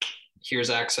just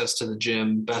here's access to the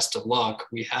gym, best of luck.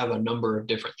 We have a number of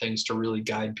different things to really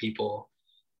guide people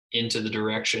into the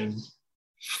direction.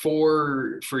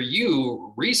 For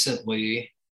you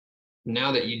recently,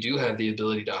 now that you do have the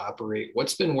ability to operate,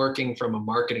 what's been working from a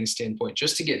marketing standpoint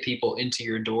just to get people into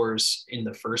your doors in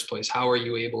the first place? How are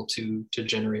you able to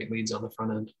generate leads on the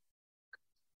front end?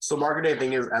 So marketing, I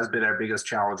think, has been our biggest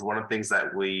challenge. One of the things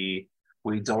that we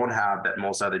don't have that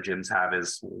most other gyms have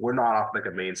is we're not off like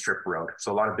a main strip road.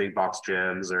 So a lot of big box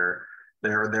gyms they're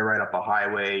right up a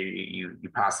highway. You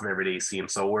pass them every day, you see them.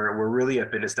 So we're really a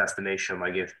fitness destination.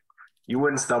 Like if you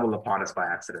wouldn't stumble upon us by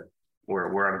accident.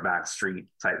 We're on a back street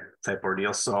type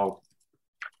ordeal. So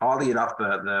oddly enough,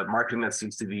 the marketing that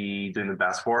seems to be doing the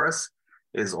best for us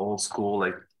is old school,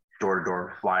 like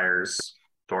door-to-door flyers,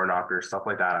 door knockers, stuff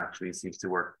like that actually seems to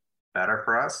work better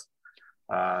for us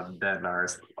than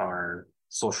our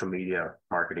social media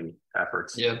marketing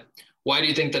efforts. Yeah. Why do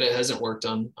you think that it hasn't worked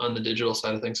on the digital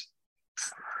side of things?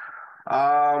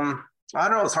 I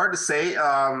don't know. It's hard to say.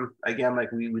 Again,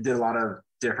 like we did a lot of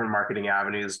different marketing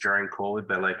avenues during COVID,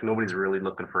 but like nobody's really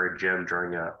looking for a gym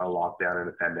during a lockdown and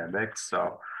a pandemic.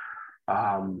 So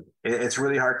it's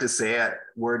really hard to say.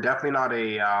 We're definitely not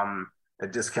a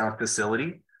discount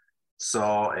facility.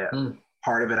 So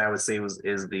part of it, I would say,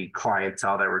 is the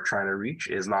clientele that we're trying to reach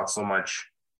is not so much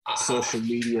social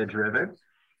media driven.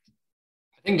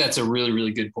 I think that's a really,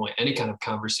 really good point. Any kind of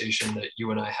conversation that you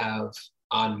and I have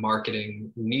on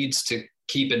marketing needs to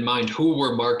keep in mind who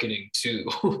we're marketing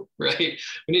to, right? We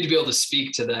need to be able to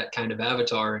speak to that kind of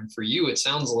avatar. And for you, it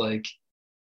sounds like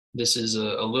this is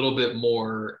a little bit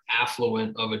more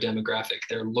affluent of a demographic.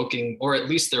 They're looking, or at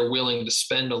least they're willing to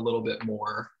spend a little bit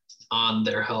more on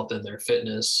their health and their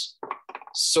fitness.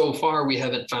 So far, we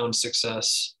haven't found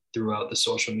success throughout the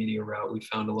social media route. We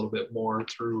found a little bit more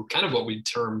through kind of what we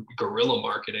term guerrilla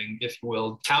marketing, if you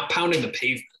will, pounding the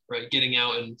pavement, right? Getting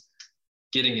out and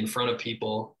getting in front of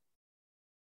people.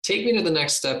 Take me to the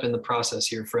next step in the process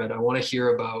here, Fred. I want to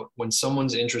hear about when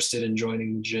someone's interested in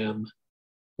joining the gym.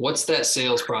 What's that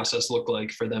sales process look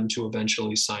like for them to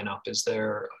eventually sign up? Is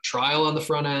there a trial on the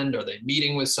front end? Are they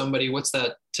meeting with somebody? What's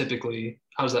that typically?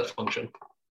 How does that function?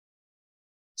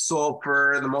 So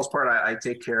for the most part, I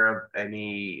take care of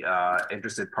any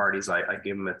interested parties. I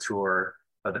give them a tour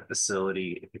of the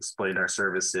facility, explain our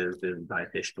services, the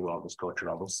dietitian, wellness coach, and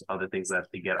all those other things that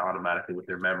they get automatically with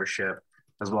their membership,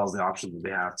 as well as the options that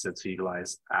they have to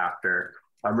utilize after.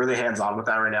 I'm really hands-on with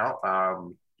that right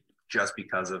now, just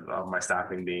because of my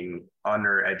staffing being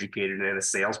undereducated in a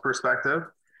sales perspective.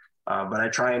 But I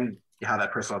try and have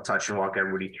that personal touch and walk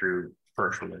everybody through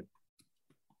personally.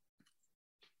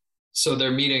 So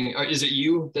they're meeting, is it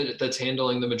you that's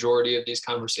handling the majority of these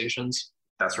conversations?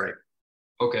 That's right.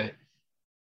 Okay.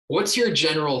 What's your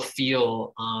general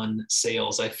feel on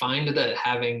sales? I find that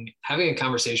having a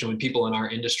conversation with people in our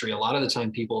industry, a lot of the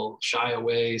time people shy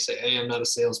away, say, hey, I'm not a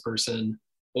salesperson,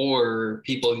 or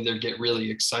people either get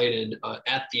really excited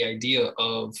at the idea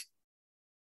of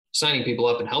signing people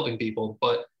up and helping people.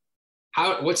 But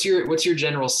what's your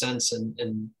general sense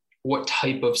and what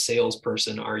type of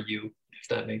salesperson are you, if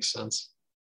that makes sense?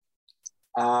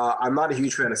 I'm not a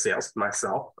huge fan of sales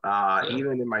myself.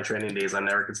 Even in my training days, I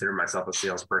never considered myself a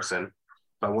salesperson.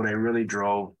 But when I really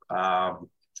drove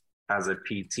as a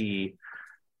PT,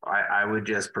 I would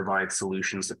just provide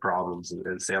solutions to problems,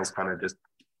 and sales kind of just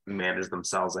manage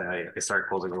themselves. I started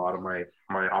closing a lot of my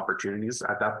opportunities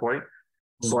at that point.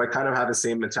 So I kind of have the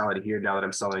same mentality here now that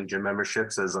I'm selling gym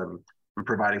memberships, as I'm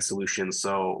providing solutions.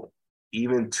 So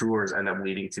even tours end up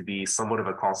leading to be somewhat of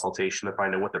a consultation to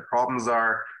find out what their problems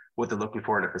are, what they're looking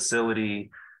for in a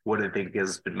facility, what they think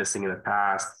has been missing in the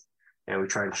past. And we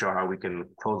try and show how we can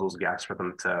close those gaps for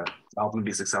them to help them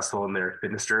be successful in their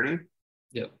fitness journey.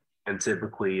 Yep. And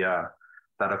typically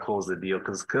that'll close the deal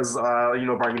because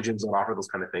bargain gyms don't offer those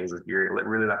kind of things. You're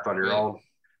really left on your own,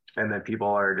 and then people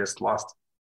are just lost.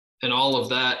 And all of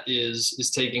that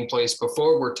is taking place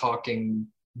before we're talking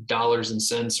dollars and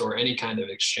cents or any kind of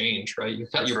exchange, right?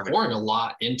 You're pouring a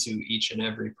lot into each and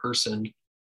every person.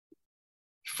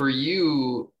 For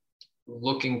you,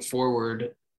 looking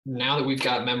forward, now that we've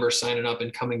got members signing up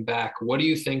and coming back, what do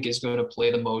you think is going to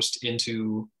play the most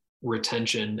into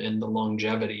retention and the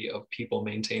longevity of people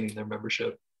maintaining their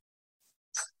membership?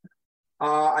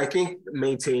 I think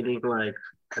maintaining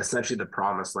essentially the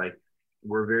promise.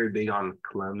 We're very big on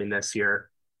cleanliness here.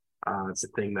 It's a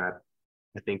thing that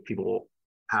I think people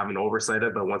have an oversight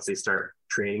of, but once they start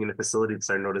training in the facility, they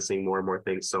start noticing more and more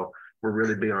things. So we're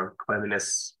really big on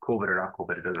cleanliness, COVID or not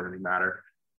COVID, it doesn't really matter.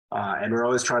 And we're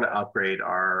always trying to upgrade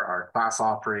our class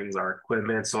offerings, our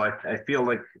equipment. So I feel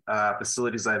like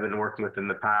facilities I've been working with in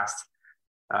the past,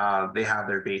 they have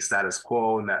their base status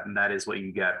quo, and that is what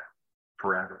you get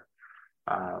forever.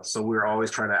 So we're always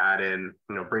trying to add in,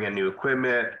 bring in new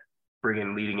equipment, bring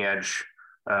in leading edge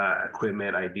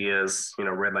equipment, ideas,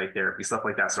 red light therapy, stuff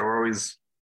like that. So we're always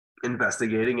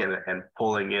investigating and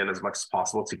pulling in as much as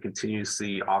possible to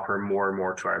continuously offer more and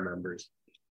more to our members.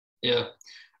 Yeah,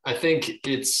 I think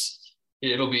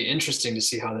it'll be interesting to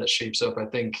see how that shapes up. I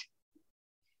think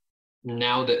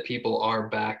now that people are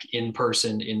back in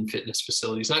person in fitness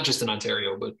facilities, not just in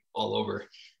Ontario, but all over,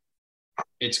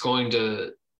 it's going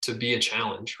to be a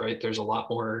challenge, right? There's a lot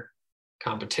more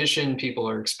competition. People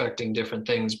are expecting different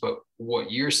things, but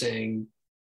what you're saying,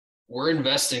 we're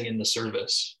investing in the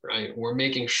service, right? We're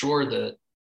making sure that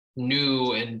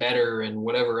new and better and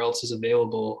whatever else is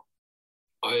available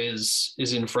is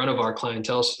in front of our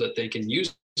clientele so that they can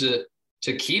use it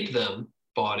to keep them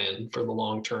bought in for the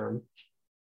long term.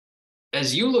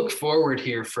 As you look forward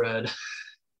here, Fred,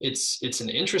 it's an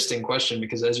interesting question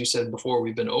because, as you said before,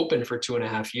 we've been open for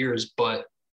 2.5 years, but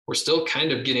we're still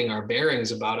kind of getting our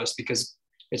bearings about us, because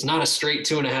it's not a straight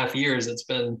 2.5 years. It's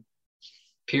been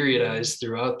periodized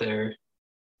throughout there.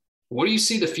 What do you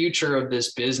see the future of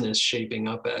this business shaping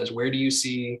up as? Where do you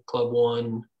see Club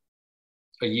One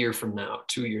a year from now,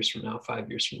 2 years from now, 5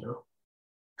 years from now?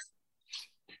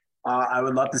 I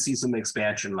would love to see some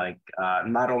expansion, like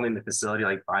not only in the facility,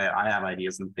 like I have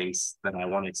ideas and things that I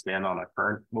want to expand on a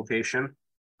current location,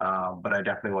 but I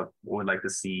definitely would like to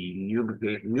see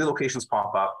new locations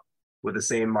pop up with the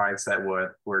same mindset with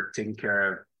we're taking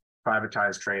care of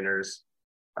privatized trainers,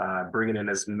 bringing in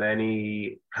as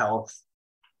many health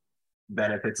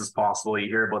benefits as possible. You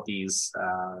hear about these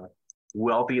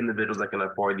wealthy individuals that can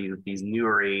afford these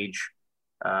newer age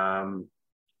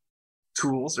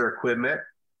tools or equipment.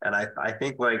 And I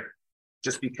think, like,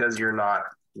 just because you're not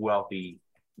wealthy,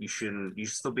 you should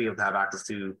still be able to have access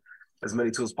to as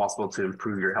many tools as possible to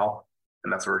improve your health.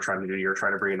 And that's what we're trying to do. You're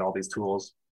trying to bring in all these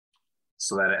tools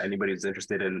so that anybody who's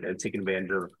interested in taking advantage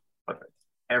of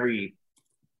every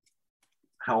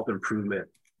health improvement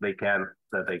they can,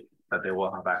 that they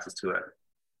will have access to it.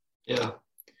 Yeah.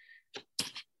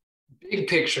 Big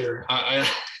picture.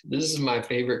 This is my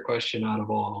favorite question out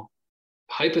of all.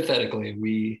 Hypothetically,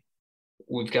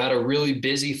 we've got a really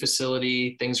busy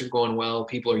facility. Things are going well.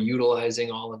 People are utilizing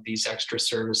all of these extra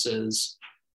services.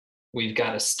 We've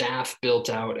got a staff built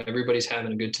out. Everybody's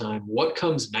having a good time. What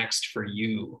comes next for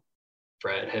you,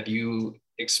 Fred? Have you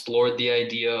explored the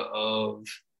idea of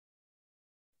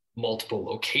multiple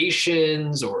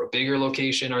locations or a bigger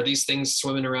location? Are these things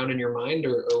swimming around in your mind?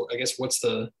 Or I guess what's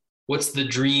the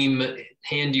dream,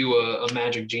 hand you a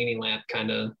magic genie lamp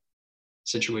kind of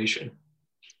situation?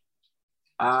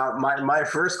 My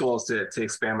first goal is to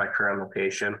expand my current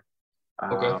location,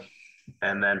 Okay.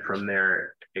 and then from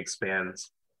there expand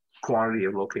quantity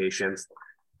of locations.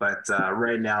 But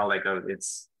right now, like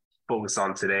it's focused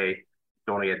on today.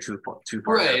 Don't want to get too far.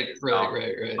 Right.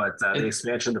 But the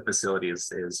expansion of the facility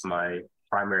is my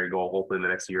primary goal. Hopefully, in the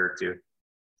next year or two.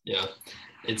 Yeah,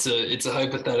 it's a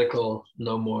hypothetical,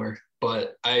 no more.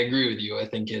 But I agree with you. I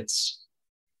think it's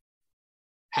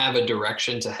have a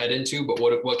direction to head into, but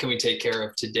what can we take care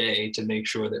of today to make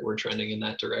sure that we're trending in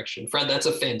that direction? Fred, that's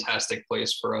a fantastic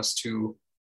place for us to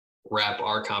wrap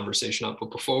our conversation up.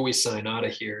 But before we sign out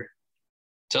of here,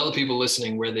 tell the people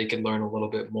listening where they can learn a little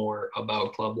bit more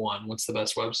about Club One. What's the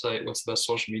best website? What's the best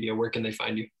social media? Where can they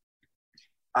find you?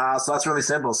 So that's really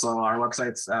simple. So our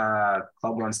website's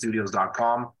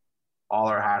club1studios.com. All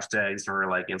our hashtags for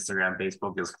like Instagram,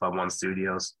 Facebook is Club One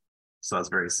Studios. So that's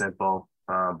very simple.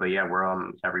 But yeah, we're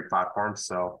on every platform,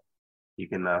 so you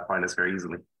can find us very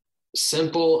easily.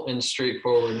 Simple and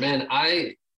straightforward. Man,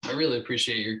 I really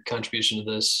appreciate your contribution to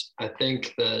this. I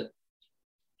think that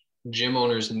gym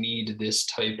owners need this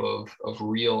type of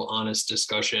real, honest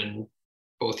discussion,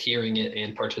 both hearing it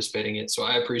and participating in it. So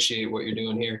I appreciate what you're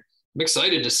doing here. I'm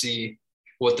excited to see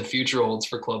what the future holds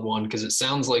for Club One, because it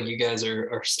sounds like you guys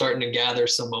are starting to gather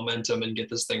some momentum and get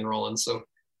this thing rolling. So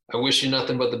I wish you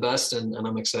nothing but the best, and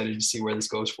I'm excited to see where this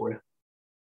goes for you.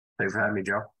 Thanks for having me,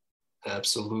 Joe.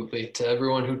 Absolutely. To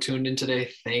everyone who tuned in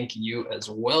today, thank you as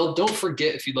well. Don't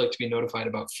forget, if you'd like to be notified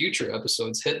about future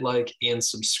episodes, hit like and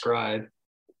subscribe.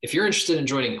 If you're interested in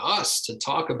joining us to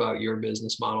talk about your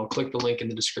business model, click the link in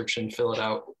the description, fill it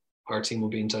out. Our team will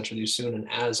be in touch with you soon. And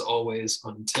as always,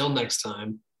 until next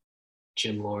time,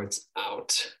 Gym Lords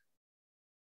out.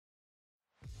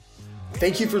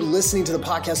 Thank you for listening to the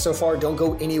podcast so far. Don't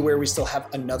go anywhere. We still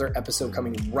have another episode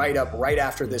coming right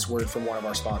after this word from one of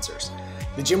our sponsors.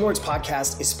 The Gym Lords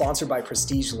podcast is sponsored by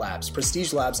Prestige Labs.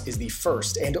 Prestige Labs is the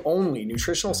first and only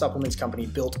nutritional supplements company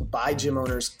built by gym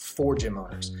owners for gym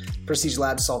owners. Prestige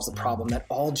Labs solves the problem that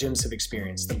all gyms have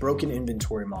experienced: the broken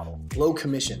inventory model, low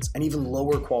commissions, and even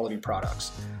lower quality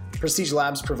products. Prestige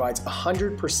Labs provides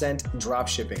 100% drop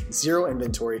shipping, zero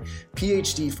inventory,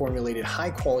 PhD formulated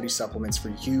high quality supplements for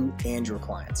you and your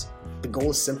clients. The goal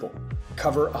is simple: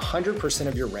 cover 100%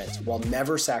 of your rent while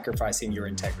never sacrificing your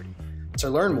integrity. To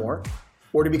learn more,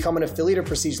 or to become an affiliate of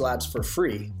Prestige Labs for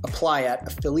free, apply at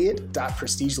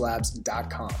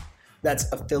affiliate.prestigelabs.com.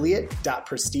 That's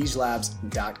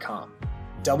affiliate.prestigelabs.com.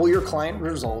 Double your client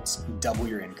results, double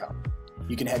your income.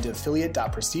 You can head to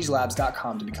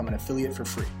affiliate.prestigelabs.com to become an affiliate for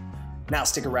free. Now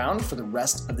stick around for the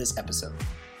rest of this episode.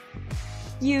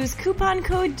 Use coupon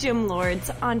code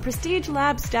GYMLORDS on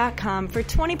prestigelabs.com for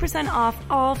 20% off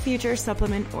all future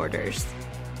supplement orders.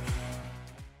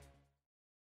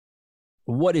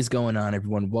 What is going on,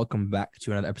 everyone? Welcome back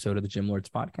to another episode of the Gym Lords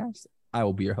podcast. I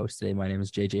will be your host today. My name is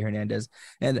JJ Hernandez,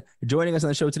 and joining us on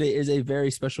the show today is a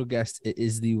very special guest. It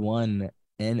is the one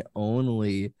and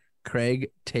only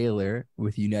Craig Taylor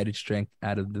with United Strength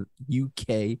out of the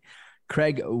UK.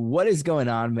 Craig, what is going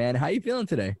on, man? How you feeling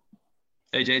today?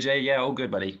 Hey, JJ. Yeah, all good,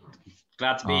 buddy.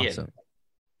 Glad to be here.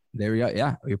 There we go.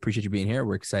 Yeah, we appreciate you being here.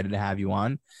 We're excited to have you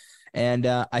on. And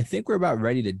I think we're about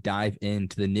ready to dive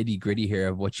into the nitty gritty here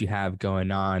of what you have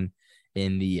going on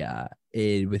in the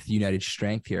with United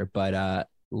Strength here. But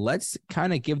let's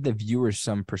kind of give the viewers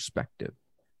some perspective,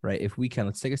 right? If we can,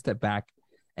 let's take a step back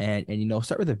and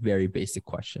start with a very basic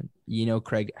question.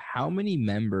 Craig, how many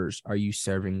members are you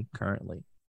serving currently?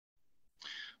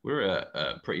 We're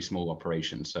a pretty small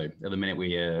operation. So at the minute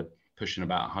we're pushing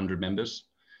about 100 members.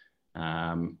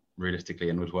 Realistically,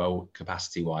 and as well,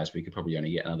 capacity wise, we could probably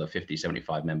only get another 50,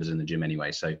 75 members in the gym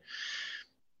anyway. So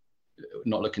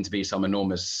not looking to be some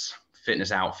enormous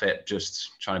fitness outfit,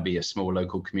 just trying to be a small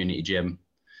local community gym,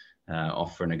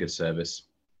 offering a good service,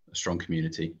 a strong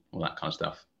community, all that kind of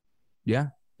stuff. Yeah.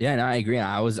 Yeah. And I agree.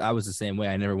 I was the same way.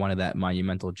 I never wanted that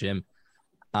monumental gym.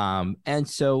 And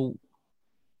so,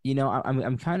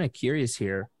 I'm kind of curious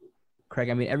here,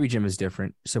 Craig. I mean, every gym is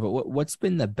different. So, but what's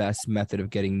been the best method of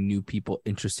getting new people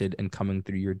interested in coming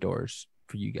through your doors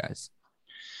for you guys?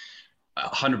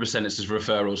 100% it's just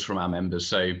referrals from our members.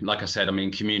 So like I said, I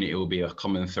mean, community will be a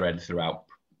common thread throughout,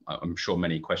 I'm sure,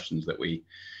 many questions that we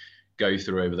go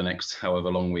through over the next however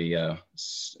long we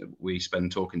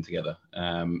spend talking together.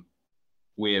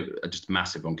 We're just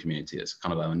massive on community. It's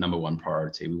kind of our number one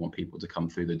priority. We want people to come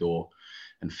through the door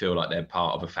and feel like they're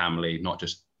part of a family, not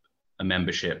just a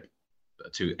membership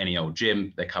to any old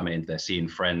gym. They're coming in, they're seeing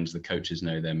friends, the coaches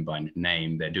know them by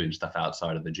name, they're doing stuff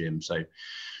outside of the gym. So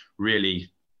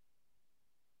really,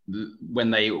 when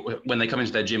they come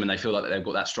into their gym and they feel like they've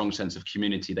got that strong sense of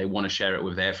community, they want to share it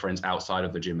with their friends outside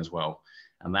of the gym as well.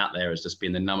 And that there has just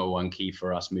been the number one key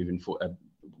for us moving forward.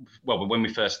 Well, when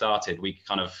we first started, we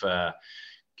kind of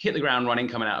hit the ground running,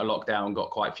 coming out of lockdown, got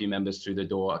quite a few members through the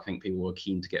door. I think people were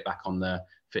keen to get back on the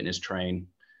fitness train,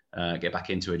 get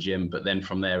back into a gym. But then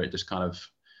from there, it just kind of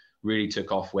really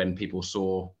took off when people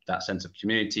saw that sense of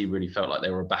community, really felt like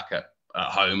they were back at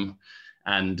home,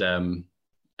 and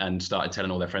started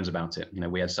telling all their friends about it.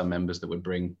 We had some members that would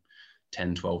bring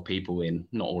 10, 12 people in,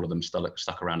 not all of them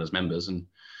stuck around as members.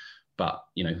 But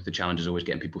the challenge is always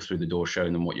getting people through the door,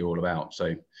 showing them what you're all about.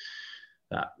 So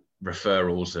that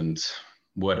referrals and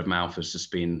word of mouth has just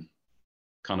been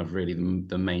kind of really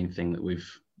the main thing that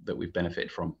we've benefited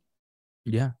from.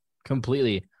 Yeah,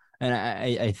 completely. And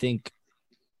I think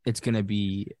it's going to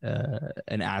be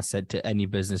an asset to any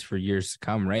business for years to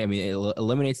come, right? I mean, it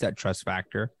eliminates that trust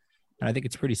factor. And I think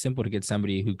it's pretty simple to get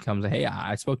somebody who comes, hey,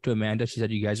 I spoke to Amanda. She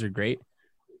said, you guys are great.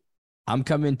 I'm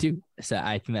coming too. So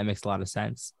I think that makes a lot of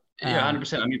sense. Yeah,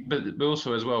 100%. I mean, but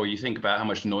also as well, you think about how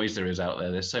much noise there is out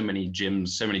there. There's so many gyms,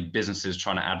 so many businesses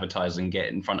trying to advertise and get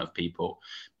in front of people.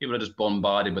 People are just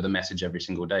bombarded with a message every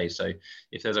single day. So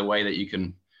if there's a way that you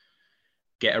can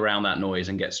get around that noise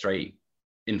and get straight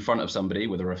in front of somebody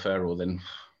with a referral, then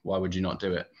why would you not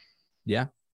do it? Yeah.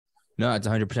 No, it's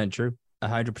 100% true.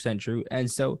 100% true.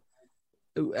 And so,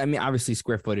 I mean, obviously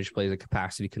square footage plays a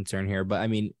capacity concern here, but I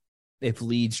mean, if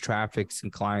leads, traffics,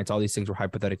 and clients, all these things were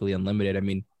hypothetically unlimited, I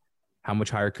mean, how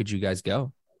much higher could you guys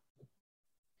go?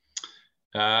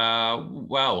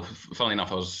 Well, funnily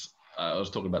enough, I was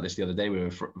talking about this the other day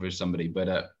with somebody,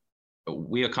 but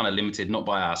we are kind of limited not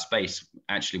by our space.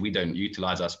 Actually, we don't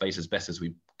utilize our space as best as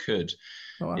we could.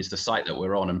 Oh, wow. It's the site that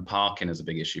we're on, and parking is a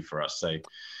big issue for us. So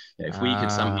if we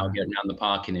could somehow get around the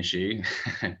parking issue,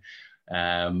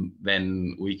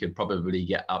 then we could probably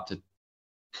get up to,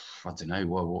 I don't know,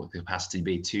 what would the capacity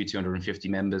be? 250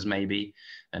 members maybe.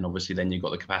 And obviously then you've got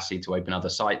the capacity to open other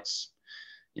sites.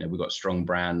 We've got strong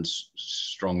brands,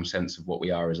 strong sense of what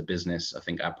we are as a business. I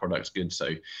think our product's good.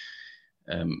 So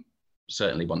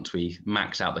certainly once we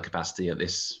max out the capacity at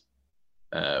this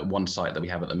one site that we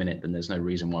have at the minute, then there's no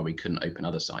reason why we couldn't open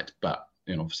other sites. But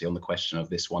obviously on the question of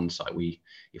this one site,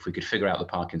 if we could figure out the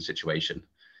parking situation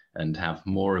and have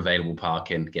more available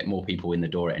parking, get more people in the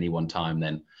door at any one time,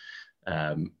 then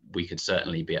we could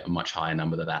certainly be at a much higher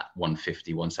number than that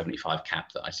 150, 175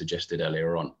 cap that I suggested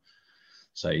earlier on.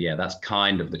 So yeah, that's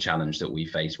kind of the challenge that we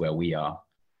face where we are.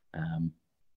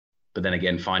 But then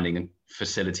again, finding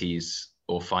facilities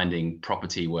or finding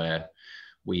property where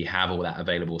we have all that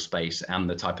available space and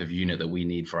the type of unit that we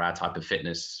need for our type of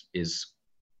fitness is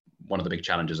one of the big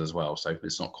challenges as well. So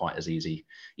it's not quite as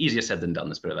easier said than done,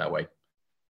 let's put it that way.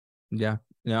 Yeah,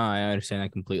 no, I understand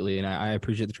that completely. And I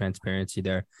appreciate the transparency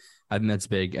there. I think that's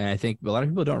big. And I think a lot of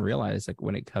people don't realize, like,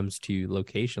 when it comes to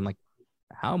location, like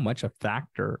how much a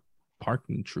factor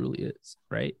parking truly is,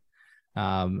 right?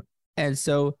 And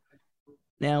so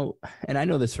now, and I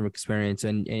know this from experience,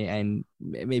 and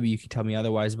maybe you can tell me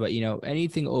otherwise, but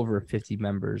anything over 50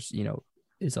 members,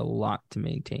 is a lot to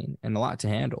maintain and a lot to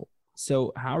handle.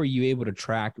 So how are you able to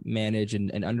track, manage,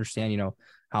 and understand,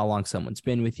 how long someone's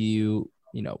been with you,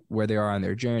 where they are on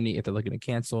their journey, if they're looking to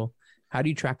cancel? How do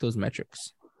you track those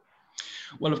metrics?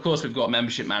 Well, of course, we've got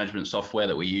membership management software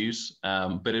that we use.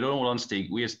 But in all honesty,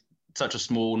 we are such a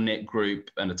small knit group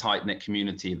and a tight knit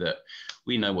community that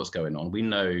we know what's going on. We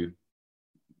know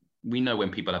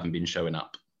when people haven't been showing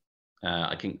up.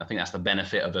 I think that's the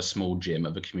benefit of a small gym,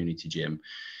 of a community gym.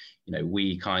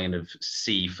 We kind of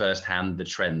see firsthand the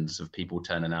trends of people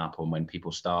turning up, and when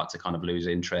people start to kind of lose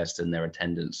interest and their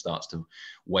attendance starts to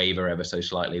waver ever so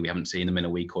slightly. We haven't seen them in a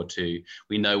week or two.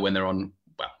 We know when they're on,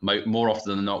 more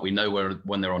often than not, we know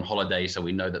when they're on holiday. So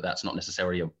we know that that's not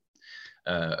necessarily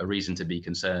a reason to be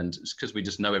concerned. It's because we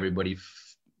just know everybody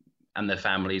and their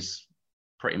families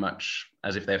pretty much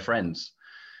as if they're friends.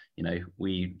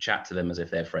 We chat to them as if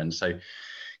they're friends. So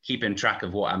keeping track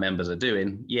of what our members are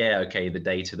doing, the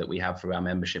data that we have through our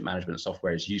membership management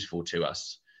software is useful to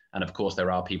us. And of course,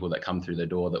 there are people that come through the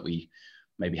door that we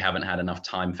maybe haven't had enough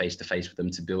time face-to-face with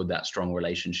them to build that strong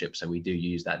relationship. So we do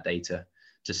use that data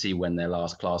to see when their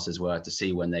last classes were, to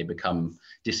see when they become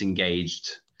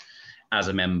disengaged as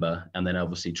a member, and then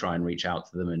obviously try and reach out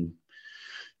to them and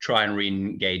try and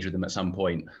re-engage with them at some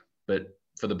point. But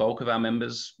for the bulk of our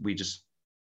members, we just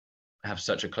have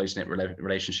such a close-knit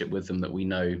relationship with them that we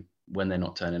know when they're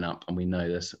not turning up, and we know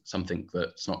there's something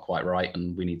that's not quite right,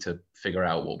 and we need to figure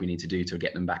out what we need to do to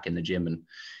get them back in the gym and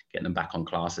get them back on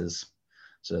classes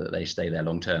so that they stay there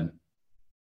long term.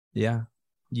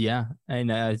 Yeah, and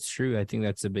it's true. I think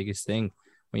that's the biggest thing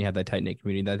when you have that tight-knit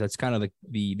community. That's kind of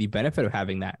the benefit of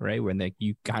having that, right? When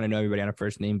you kind of know everybody on a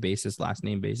first name basis, last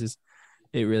name basis.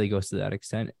 It really goes to that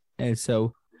extent. And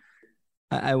so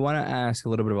I want to ask a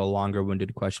little bit of a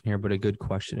longer-winded question here, but a good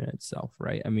question in itself,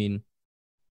 right? I mean,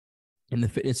 in the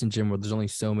fitness and gym world, there's only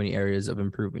so many areas of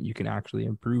improvement you can actually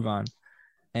improve on.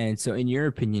 And so in your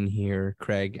opinion here,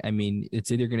 Craig, I mean,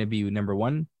 it's either going to be number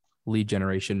one, lead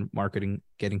generation, marketing,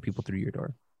 getting people through your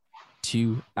door.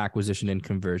 2, acquisition and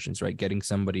conversions, right? Getting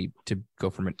somebody to go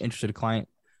from an interested client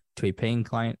to a paying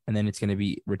client. And then it's going to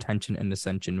be retention and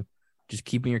ascension, just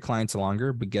keeping your clients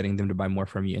longer, but getting them to buy more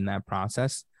from you in that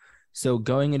process. So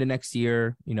going into next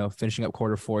year, finishing up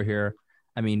Q4 here,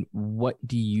 I mean, what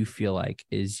do you feel like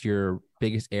is your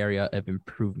biggest area of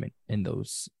improvement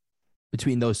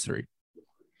between those 3?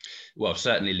 Well,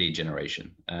 certainly lead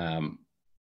generation. I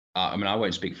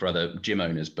won't speak for other gym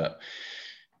owners, but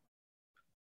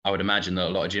I would imagine that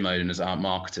a lot of gym owners aren't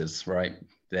marketers, right?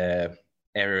 Their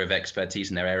area of expertise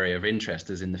and their area of interest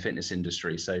is in the fitness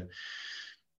industry. So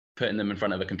putting them in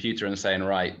front of a computer and saying,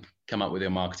 right, come up with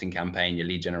your marketing campaign, your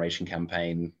lead generation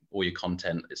campaign, all your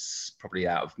content is probably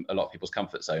out of a lot of people's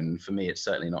comfort zone. And for me, it's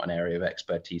certainly not an area of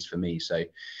expertise for me. So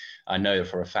I know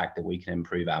for a fact that we can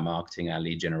improve our marketing, our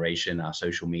lead generation, our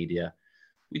social media.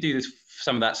 We do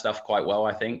some of that stuff quite well,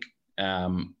 I think.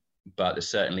 But there's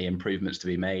certainly improvements to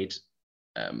be made.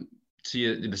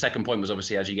 The second point was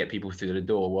obviously as you get people through the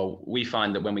door. Well, we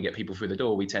find that when we get people through the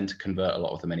door, we tend to convert a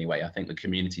lot of them anyway. I think the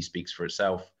community speaks for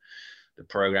itself. The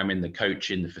programming, the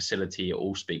coaching, the facility, it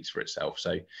all speaks for itself.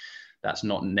 So that's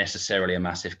not necessarily a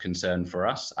massive concern for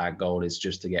us. Our goal is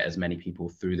just to get as many people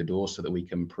through the door so that we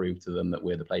can prove to them that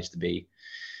we're the place to be,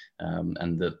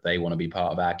 and that they want to be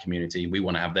part of our community. We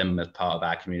want to have them as part of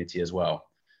our community as well.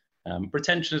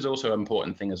 Retention is also an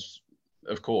important thing,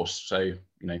 of course. So,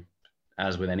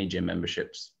 as with any gym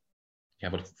memberships, you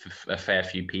have a fair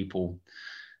few people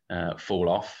fall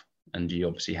off, and you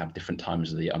obviously have different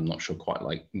times of the year. I'm not sure quite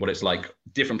like what it's like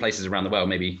different places around the world,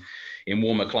 maybe in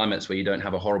warmer climates where you don't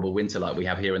have a horrible winter like we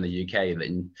have here in the UK,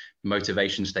 then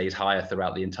motivation stays higher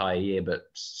throughout the entire year. But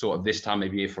sort of this time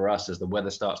of year for us, as the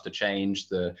weather starts to change,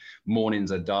 the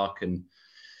mornings are dark, and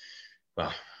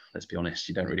well, let's be honest,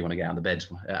 you don't really want to get out of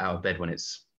bed when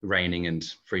it's raining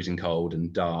and freezing cold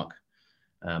and dark.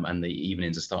 And the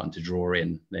evenings are starting to draw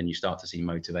in, then you start to see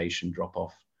motivation drop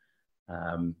off.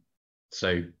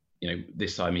 So,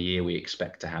 this time of year, we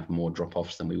expect to have more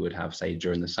drop-offs than we would have, say,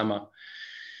 during the summer.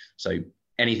 So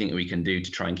anything that we can do to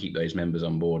try and keep those members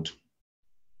on board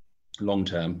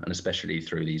long-term, and especially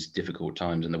through these difficult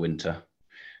times in the winter,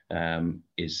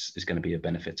 is going to be a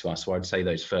benefit to us. So I'd say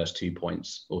those first 2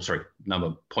 points,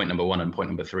 point number 1 and point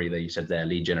number 3 that you said there,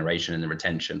 lead generation and the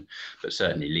retention, but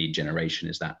certainly lead generation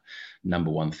is that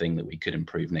number 1 thing that we could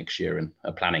improve next year and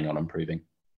are planning on improving.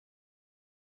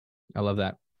 I love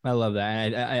that.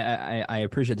 And I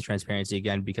appreciate the transparency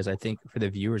again, because I think for the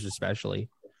viewers, especially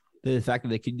the fact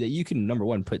that you can, number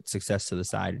 1, put success to the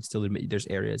side and still admit there's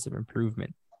areas of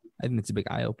improvement. I think it's a big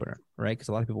eye opener, right? Because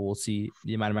a lot of people will see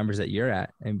the amount of members that you're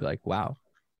at and be like, wow,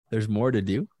 there's more to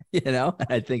do, And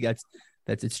I think that's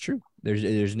it's true.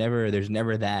 There's never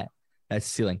that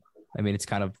ceiling. I mean, it's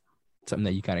kind of something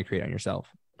that you kind of create on yourself,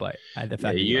 but the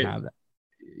fact that you don't have that.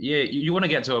 Yeah, you want to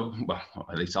get to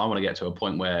at least I want to get to a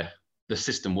point where the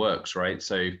system works, right?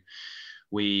 So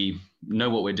we know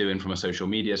what we're doing from a social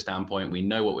media standpoint. We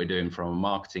know what we're doing from a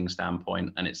marketing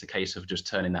standpoint. And it's a case of just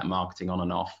turning that marketing on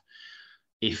and off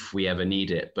if we ever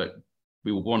need it. But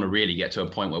we want to really get to a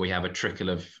point where we have a trickle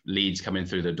of leads coming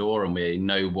through the door, and we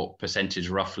know what percentage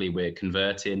roughly we're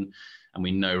converting, and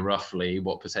we know roughly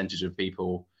what percentage of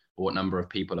people, or what number of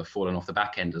people have fallen off the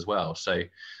back end as well. So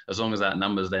as long as that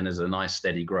numbers then is a nice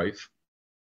steady growth,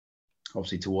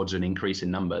 obviously towards an increase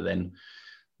in number, then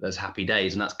there's happy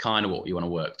days. And that's kind of what you want to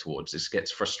work towards. This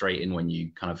gets frustrating when you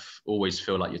kind of always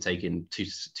feel like you're taking two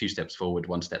steps forward,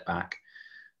 one step back,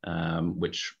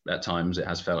 which at times it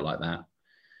has felt like that.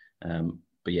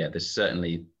 But yeah, there's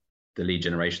certainly the lead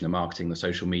generation, the marketing, the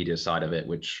social media side of it,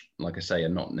 which, like I say, are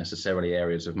not necessarily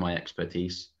areas of my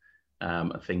expertise,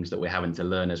 are things that we're having to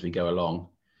learn as we go along.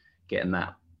 Getting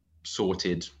that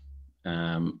sorted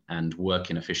and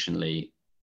working efficiently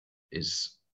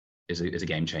is a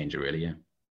game changer, really.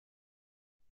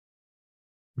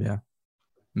 Yeah,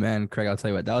 man, Craig, I'll tell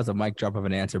you what, that was a mic drop of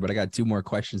an answer, but I got 2 more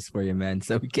questions for you, man.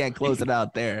 So we can't close it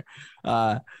out there.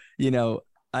 I'm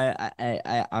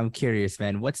curious,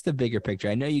 man, what's the bigger picture?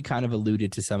 I know you kind of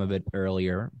alluded to some of it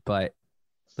earlier, but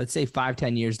let's say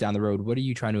 5-10 years down the road, what are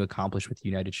you trying to accomplish with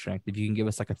United Strength? If you can give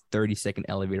us like a 30-second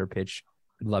elevator pitch,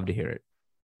 I'd love to hear it.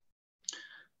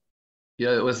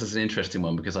 Yeah, this is an interesting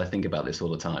one because I think about this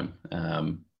all the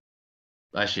time.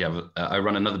 Actually, I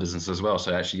run another business as well.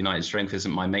 So actually, United Strength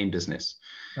isn't my main business.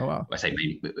 Oh wow! I say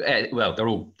main. Well,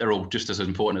 they're all just as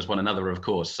important as one another, of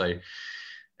course. So,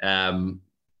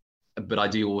 but I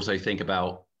do also think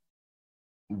about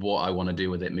what I want to do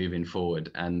with it moving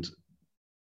forward, and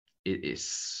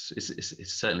it's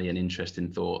certainly an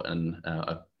interesting thought and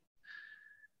a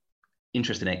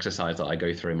interesting exercise that I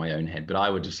go through in my own head. But I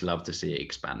would just love to see it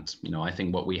expand. I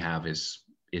think what we have is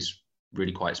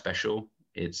really quite special.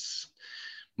 It's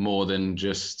more than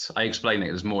just, I explain it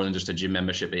as more than just a gym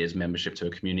membership. It is membership to a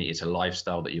community. It's a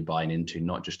lifestyle that you're buying into,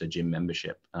 not just a gym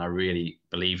membership. And I really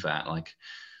believe that. Like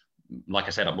I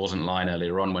said, I wasn't lying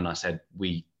earlier on when I said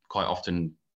we quite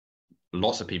often,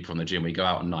 lots of people from the gym, we go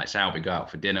out on nights out, we go out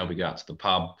for dinner, we go out to the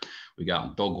pub, we go out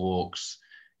on dog walks.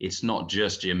 It's not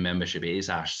just gym membership. It is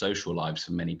our social lives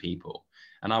for many people.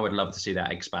 And I would love to see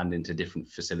that expand into different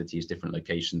facilities, different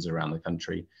locations around the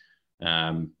country.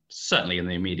 Certainly in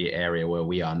the immediate area where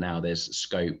we are now, there's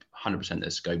scope, 100%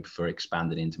 there's scope for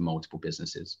expanding into multiple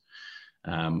businesses.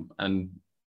 And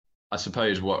I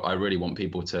suppose what I really want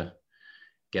people to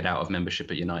get out of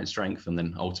membership at United Strength, and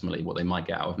then ultimately what they might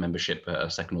get out of membership at a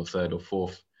second or third or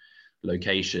fourth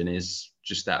location, is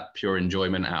just that pure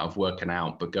enjoyment out of working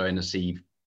out, but going to see,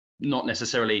 not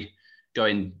necessarily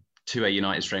going to a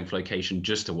United Strength location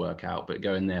just to work out, but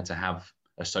going there to have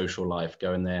a social life,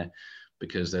 going there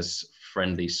because there's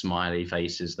friendly, smiley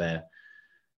faces there.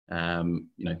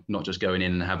 Not just going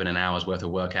in and having an hour's worth of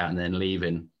workout and then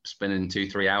leaving, spending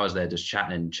 2-3 hours there just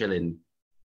chatting, chilling,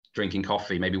 drinking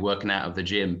coffee, maybe working out of the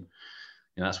gym.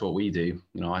 That's what we do.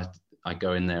 I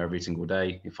go in there every single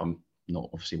day. If I'm not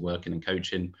obviously working and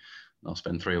coaching, I'll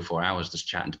spend 3 or 4 hours just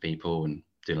chatting to people and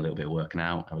doing a little bit of working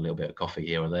out, have a little bit of coffee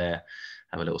here or there,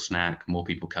 have a little snack. More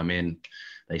people come in,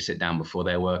 they sit down before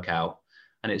their workout,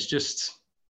 and it's just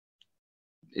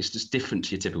different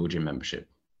to your typical gym membership.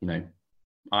 Whenever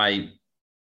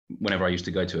I used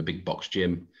to go to a big box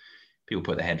gym, people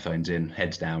put their headphones in,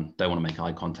 heads down, don't want to make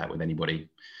eye contact with anybody.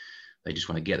 They just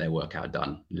want to get their workout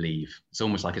done, leave. It's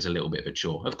almost like it's a little bit of a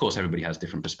chore. Of course, everybody has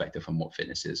different perspective on what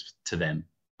fitness is to them.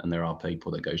 And there are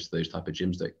people that go to those type of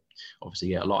gyms that obviously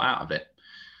get a lot out of it.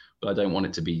 But I don't want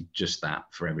it to be just that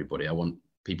for everybody. I want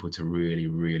people to really,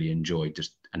 really enjoy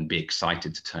and be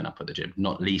excited to turn up at the gym,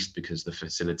 not least because the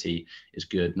facility is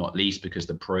good, not least because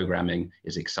the programming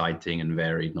is exciting and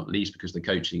varied, not least because the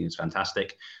coaching is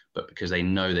fantastic, but because they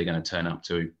know they're going to turn up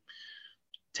to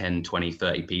 10, 20,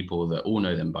 30 people that all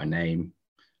know them by name,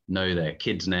 know their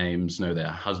kids' names, know their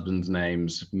husbands'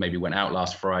 names, maybe went out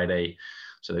last Friday.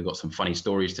 So they've got some funny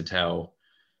stories to tell.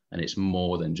 And it's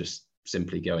more than just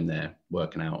simply going there,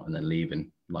 working out and then leaving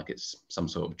like it's some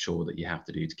sort of chore that you have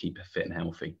to do to keep fit and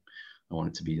healthy. I want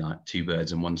it to be like 2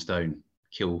 birds and 1 stone.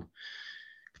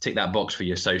 Tick that box for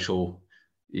your social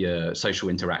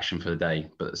interaction for the day,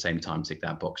 but at the same time, tick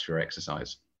that box for your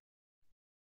exercise.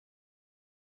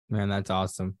 Man, that's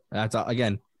awesome. That's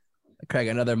again, Craig,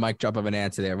 another mic drop of an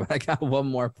answer there, but I got one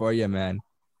more for you, man.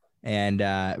 And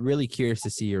really curious to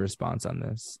see your response on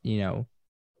this.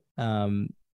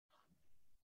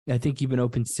 And I think you've been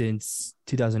open since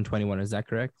 2021. Is that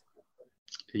correct?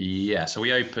 Yeah. So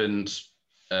we opened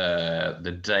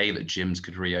the day that gyms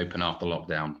could reopen after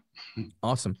lockdown.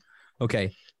 Awesome.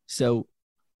 Okay. So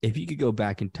if you could go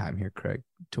back in time here, Craig,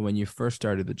 to when you first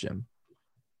started the gym,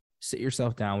 sit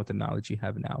yourself down with the knowledge you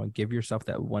have now and give yourself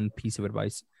that one piece of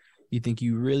advice you think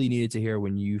you really needed to hear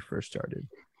when you first started.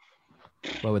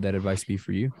 What would that advice be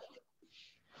for you?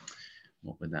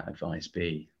 What would that advice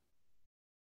be?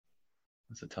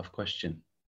 That's a tough question.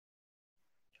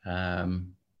 Might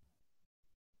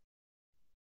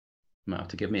have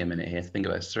to give me a minute here to think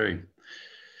about this through.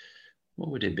 What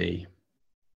would it be?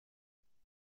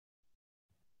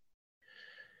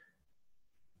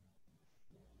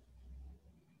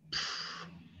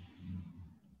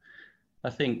 I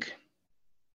think,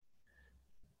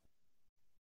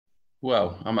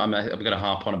 well, I'm going to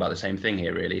harp on about the same thing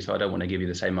here, really. So I don't want to give you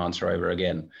the same answer over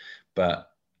again.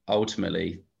 But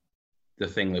ultimately, the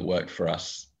thing that worked for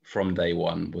us from day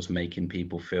one was making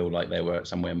people feel like they were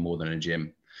somewhere more than a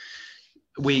gym.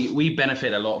 We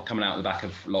benefit a lot coming out the back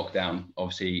of lockdown.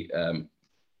 Obviously,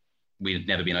 we'd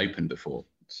never been open before.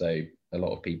 So a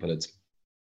lot of people had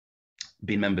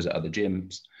been members at other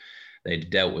gyms.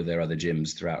 They'd dealt with their other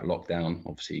gyms throughout lockdown.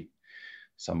 Obviously,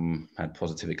 some had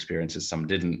positive experiences, some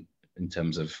didn't, in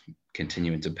terms of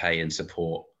continuing to pay and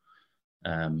support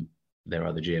their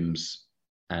other gyms.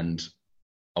 And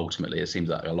ultimately, it seems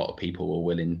like a lot of people were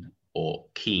willing or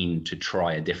keen to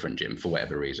try a different gym for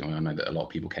whatever reason. I know that a lot of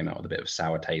people came out with a bit of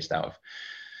sour taste out of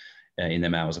in their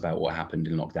mouths about what happened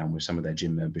in lockdown with some of their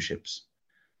gym memberships.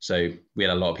 So we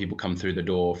had a lot of people come through the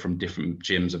door from different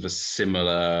gyms of a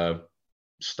similar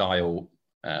style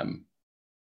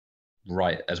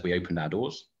right as we opened our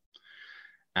doors.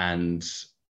 And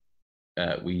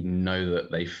we know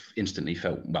that they instantly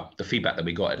felt, well, the feedback that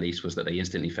we got at least was that they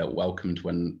instantly felt welcomed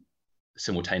when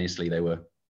simultaneously they were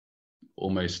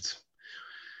almost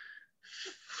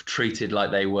treated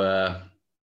like they were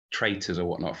traitors or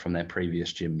whatnot from their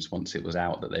previous gyms once it was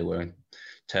out that they were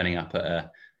turning up at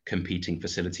a competing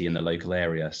facility in the local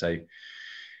area. So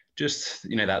just,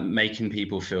 you know, that making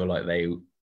people feel like they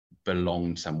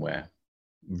belonged somewhere,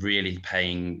 really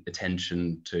paying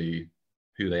attention to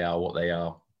who they are, what they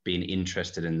are, being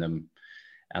interested in them,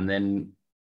 and then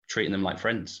treating them like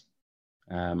friends.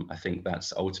 I think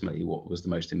that's ultimately what was the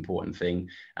most important thing,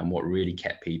 and what really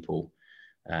kept people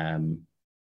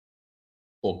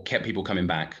coming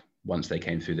back once they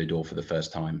came through the door for the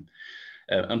first time.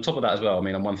 On top of that as well, I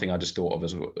mean, and one thing I just thought of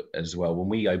as well, when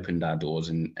we opened our doors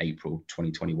in April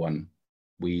 2021,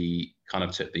 we kind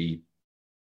of took the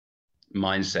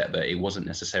mindset that it wasn't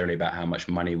necessarily about how much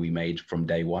money we made from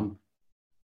day one.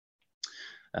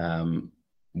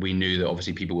 We knew that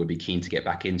obviously people would be keen to get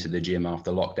back into the gym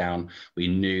after lockdown. We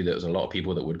knew there was a lot of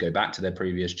people that would go back to their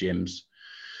previous gyms.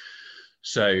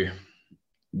 So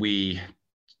we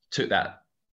took that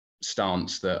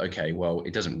stance that, okay, well,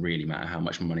 it doesn't really matter how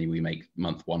much money we make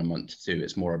month one and month two.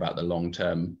 It's more about the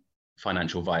long-term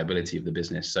financial viability of the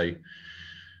business. So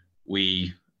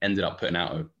we ended up putting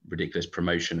out a ridiculous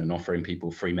promotion and offering people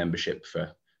free membership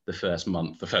for the first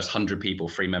month, the first 100 people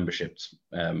free memberships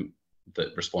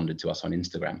that responded to us on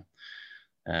Instagram,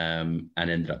 and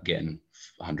ended up getting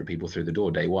 100 people through the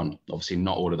door day one. Obviously,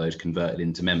 not all of those converted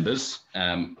into members,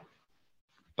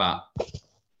 but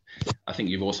I think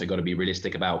you've also got to be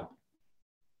realistic about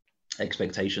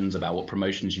expectations, about what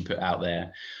promotions you put out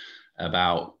there,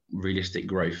 about realistic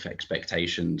growth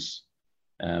expectations,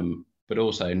 but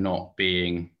also not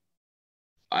being,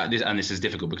 and this is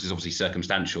difficult because it's obviously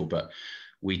circumstantial, but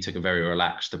we took a very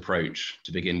relaxed approach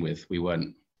to begin with. We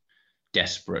weren't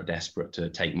desperate to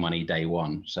take money day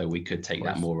one. So we could take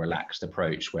that more relaxed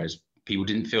approach, whereas people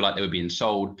didn't feel like they were being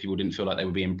sold. People didn't feel like they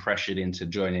were being pressured into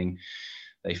joining.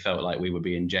 They felt like we were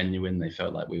being genuine. They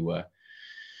felt like we were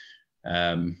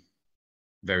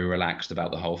very relaxed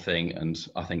about the whole thing. And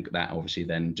I think that obviously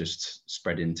then just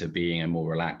spread into being a more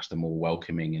relaxed and more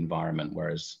welcoming environment.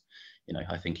 Whereas, you know,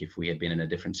 I think if we had been in a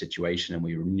different situation and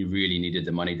we really needed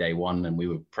the money day one and we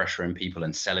were pressuring people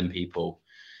and selling people,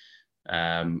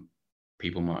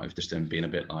 people might have just been a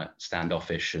bit like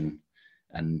standoffish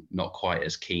and not quite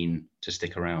as keen to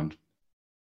stick around.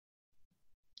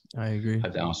 I agree.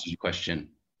 Hope that answers your question.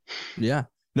 Yeah,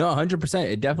 no, 100%.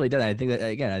 It definitely does. I think that,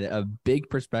 again, a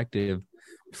big perspective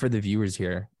for the viewers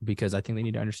here, because I think they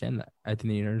need to understand that. I think they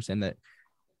need to understand that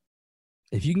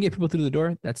if you can get people through the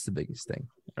door, that's the biggest thing,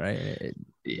 right?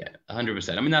 Yeah,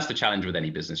 100%. I mean, that's the challenge with any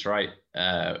business, right?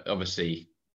 Obviously,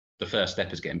 the first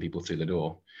step is getting people through the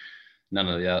door. None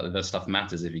of the other stuff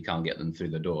matters if you can't get them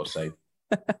through the door. So,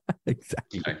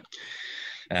 exactly. You know,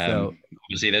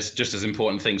 Obviously, there's just as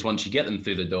important things once you get them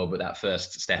through the door, but that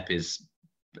first step is,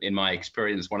 in my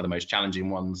experience, one of the most challenging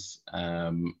ones,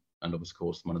 and of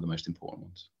course, one of the most important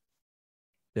ones.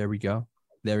 There we go.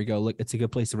 Look, it's a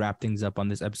good place to wrap things up on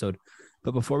this episode.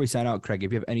 But before we sign out, Craig,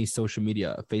 if you have any social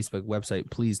media, Facebook,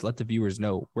 website, please let the viewers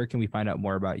know, where can we find out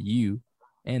more about you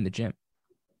and the gym?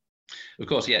 Of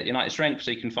course, yeah, United Strength.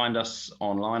 So you can find us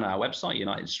online on our website,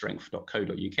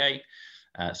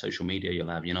 unitedstrength.co.uk. Social media, you'll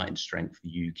have United Strength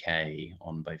UK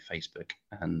on both Facebook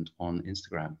and on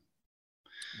Instagram.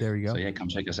 There we go. So yeah, come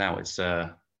check us out. It's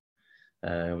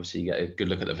obviously you get a good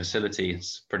look at the facility.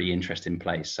 It's a pretty interesting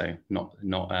place. So not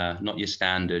your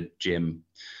standard gym,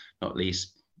 not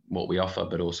least what we offer,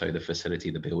 but also the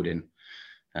facility, the building.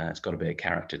 It's got a bit of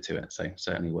character to it. So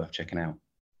certainly worth checking out.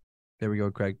 There we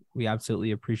go, Craig. We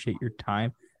absolutely appreciate your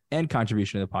time and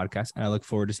contribution to the podcast, and I look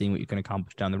forward to seeing what you can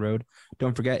accomplish down the road.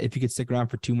 Don't forget, if you could stick around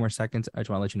for 2 more seconds, I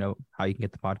just want to let you know how you can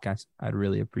get the podcast. I'd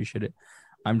really appreciate it.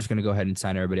 I'm just going to go ahead and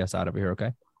sign everybody else out over here,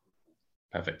 okay?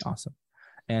 Perfect. Awesome.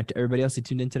 And to everybody else who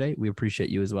tuned in today, we appreciate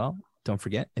you as well. Don't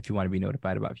forget, if you want to be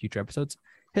notified about future episodes,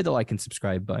 hit the like and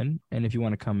subscribe button. And if you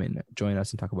want to come and join us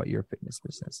and talk about your fitness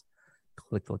business,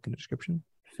 click the link in the description,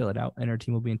 fill it out, and our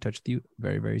team will be in touch with you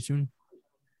very, very soon.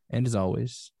 And as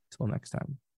always, till next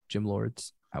time, Gym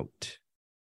Lords out.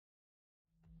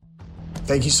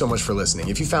 Thank you so much for listening.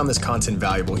 If you found this content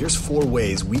valuable, here's 4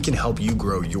 ways we can help you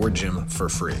grow your gym for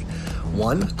free.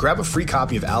 1, grab a free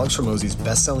copy of Alex Hormozi's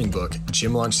best-selling book,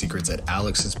 Gym Launch Secrets, at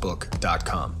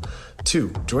alexsbook.com.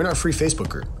 2, join our free Facebook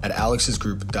group at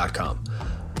alexsgroup.com.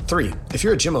 3, if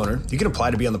you're a gym owner, you can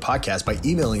apply to be on the podcast by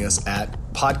emailing us at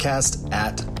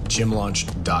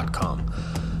podcast@gymlaunch.com.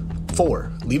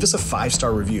 4, leave us a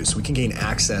 5-star review so we can gain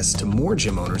access to more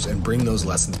gym owners and bring those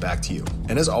lessons back to you.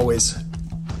 And as always,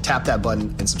 tap that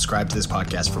button and subscribe to this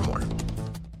podcast for more.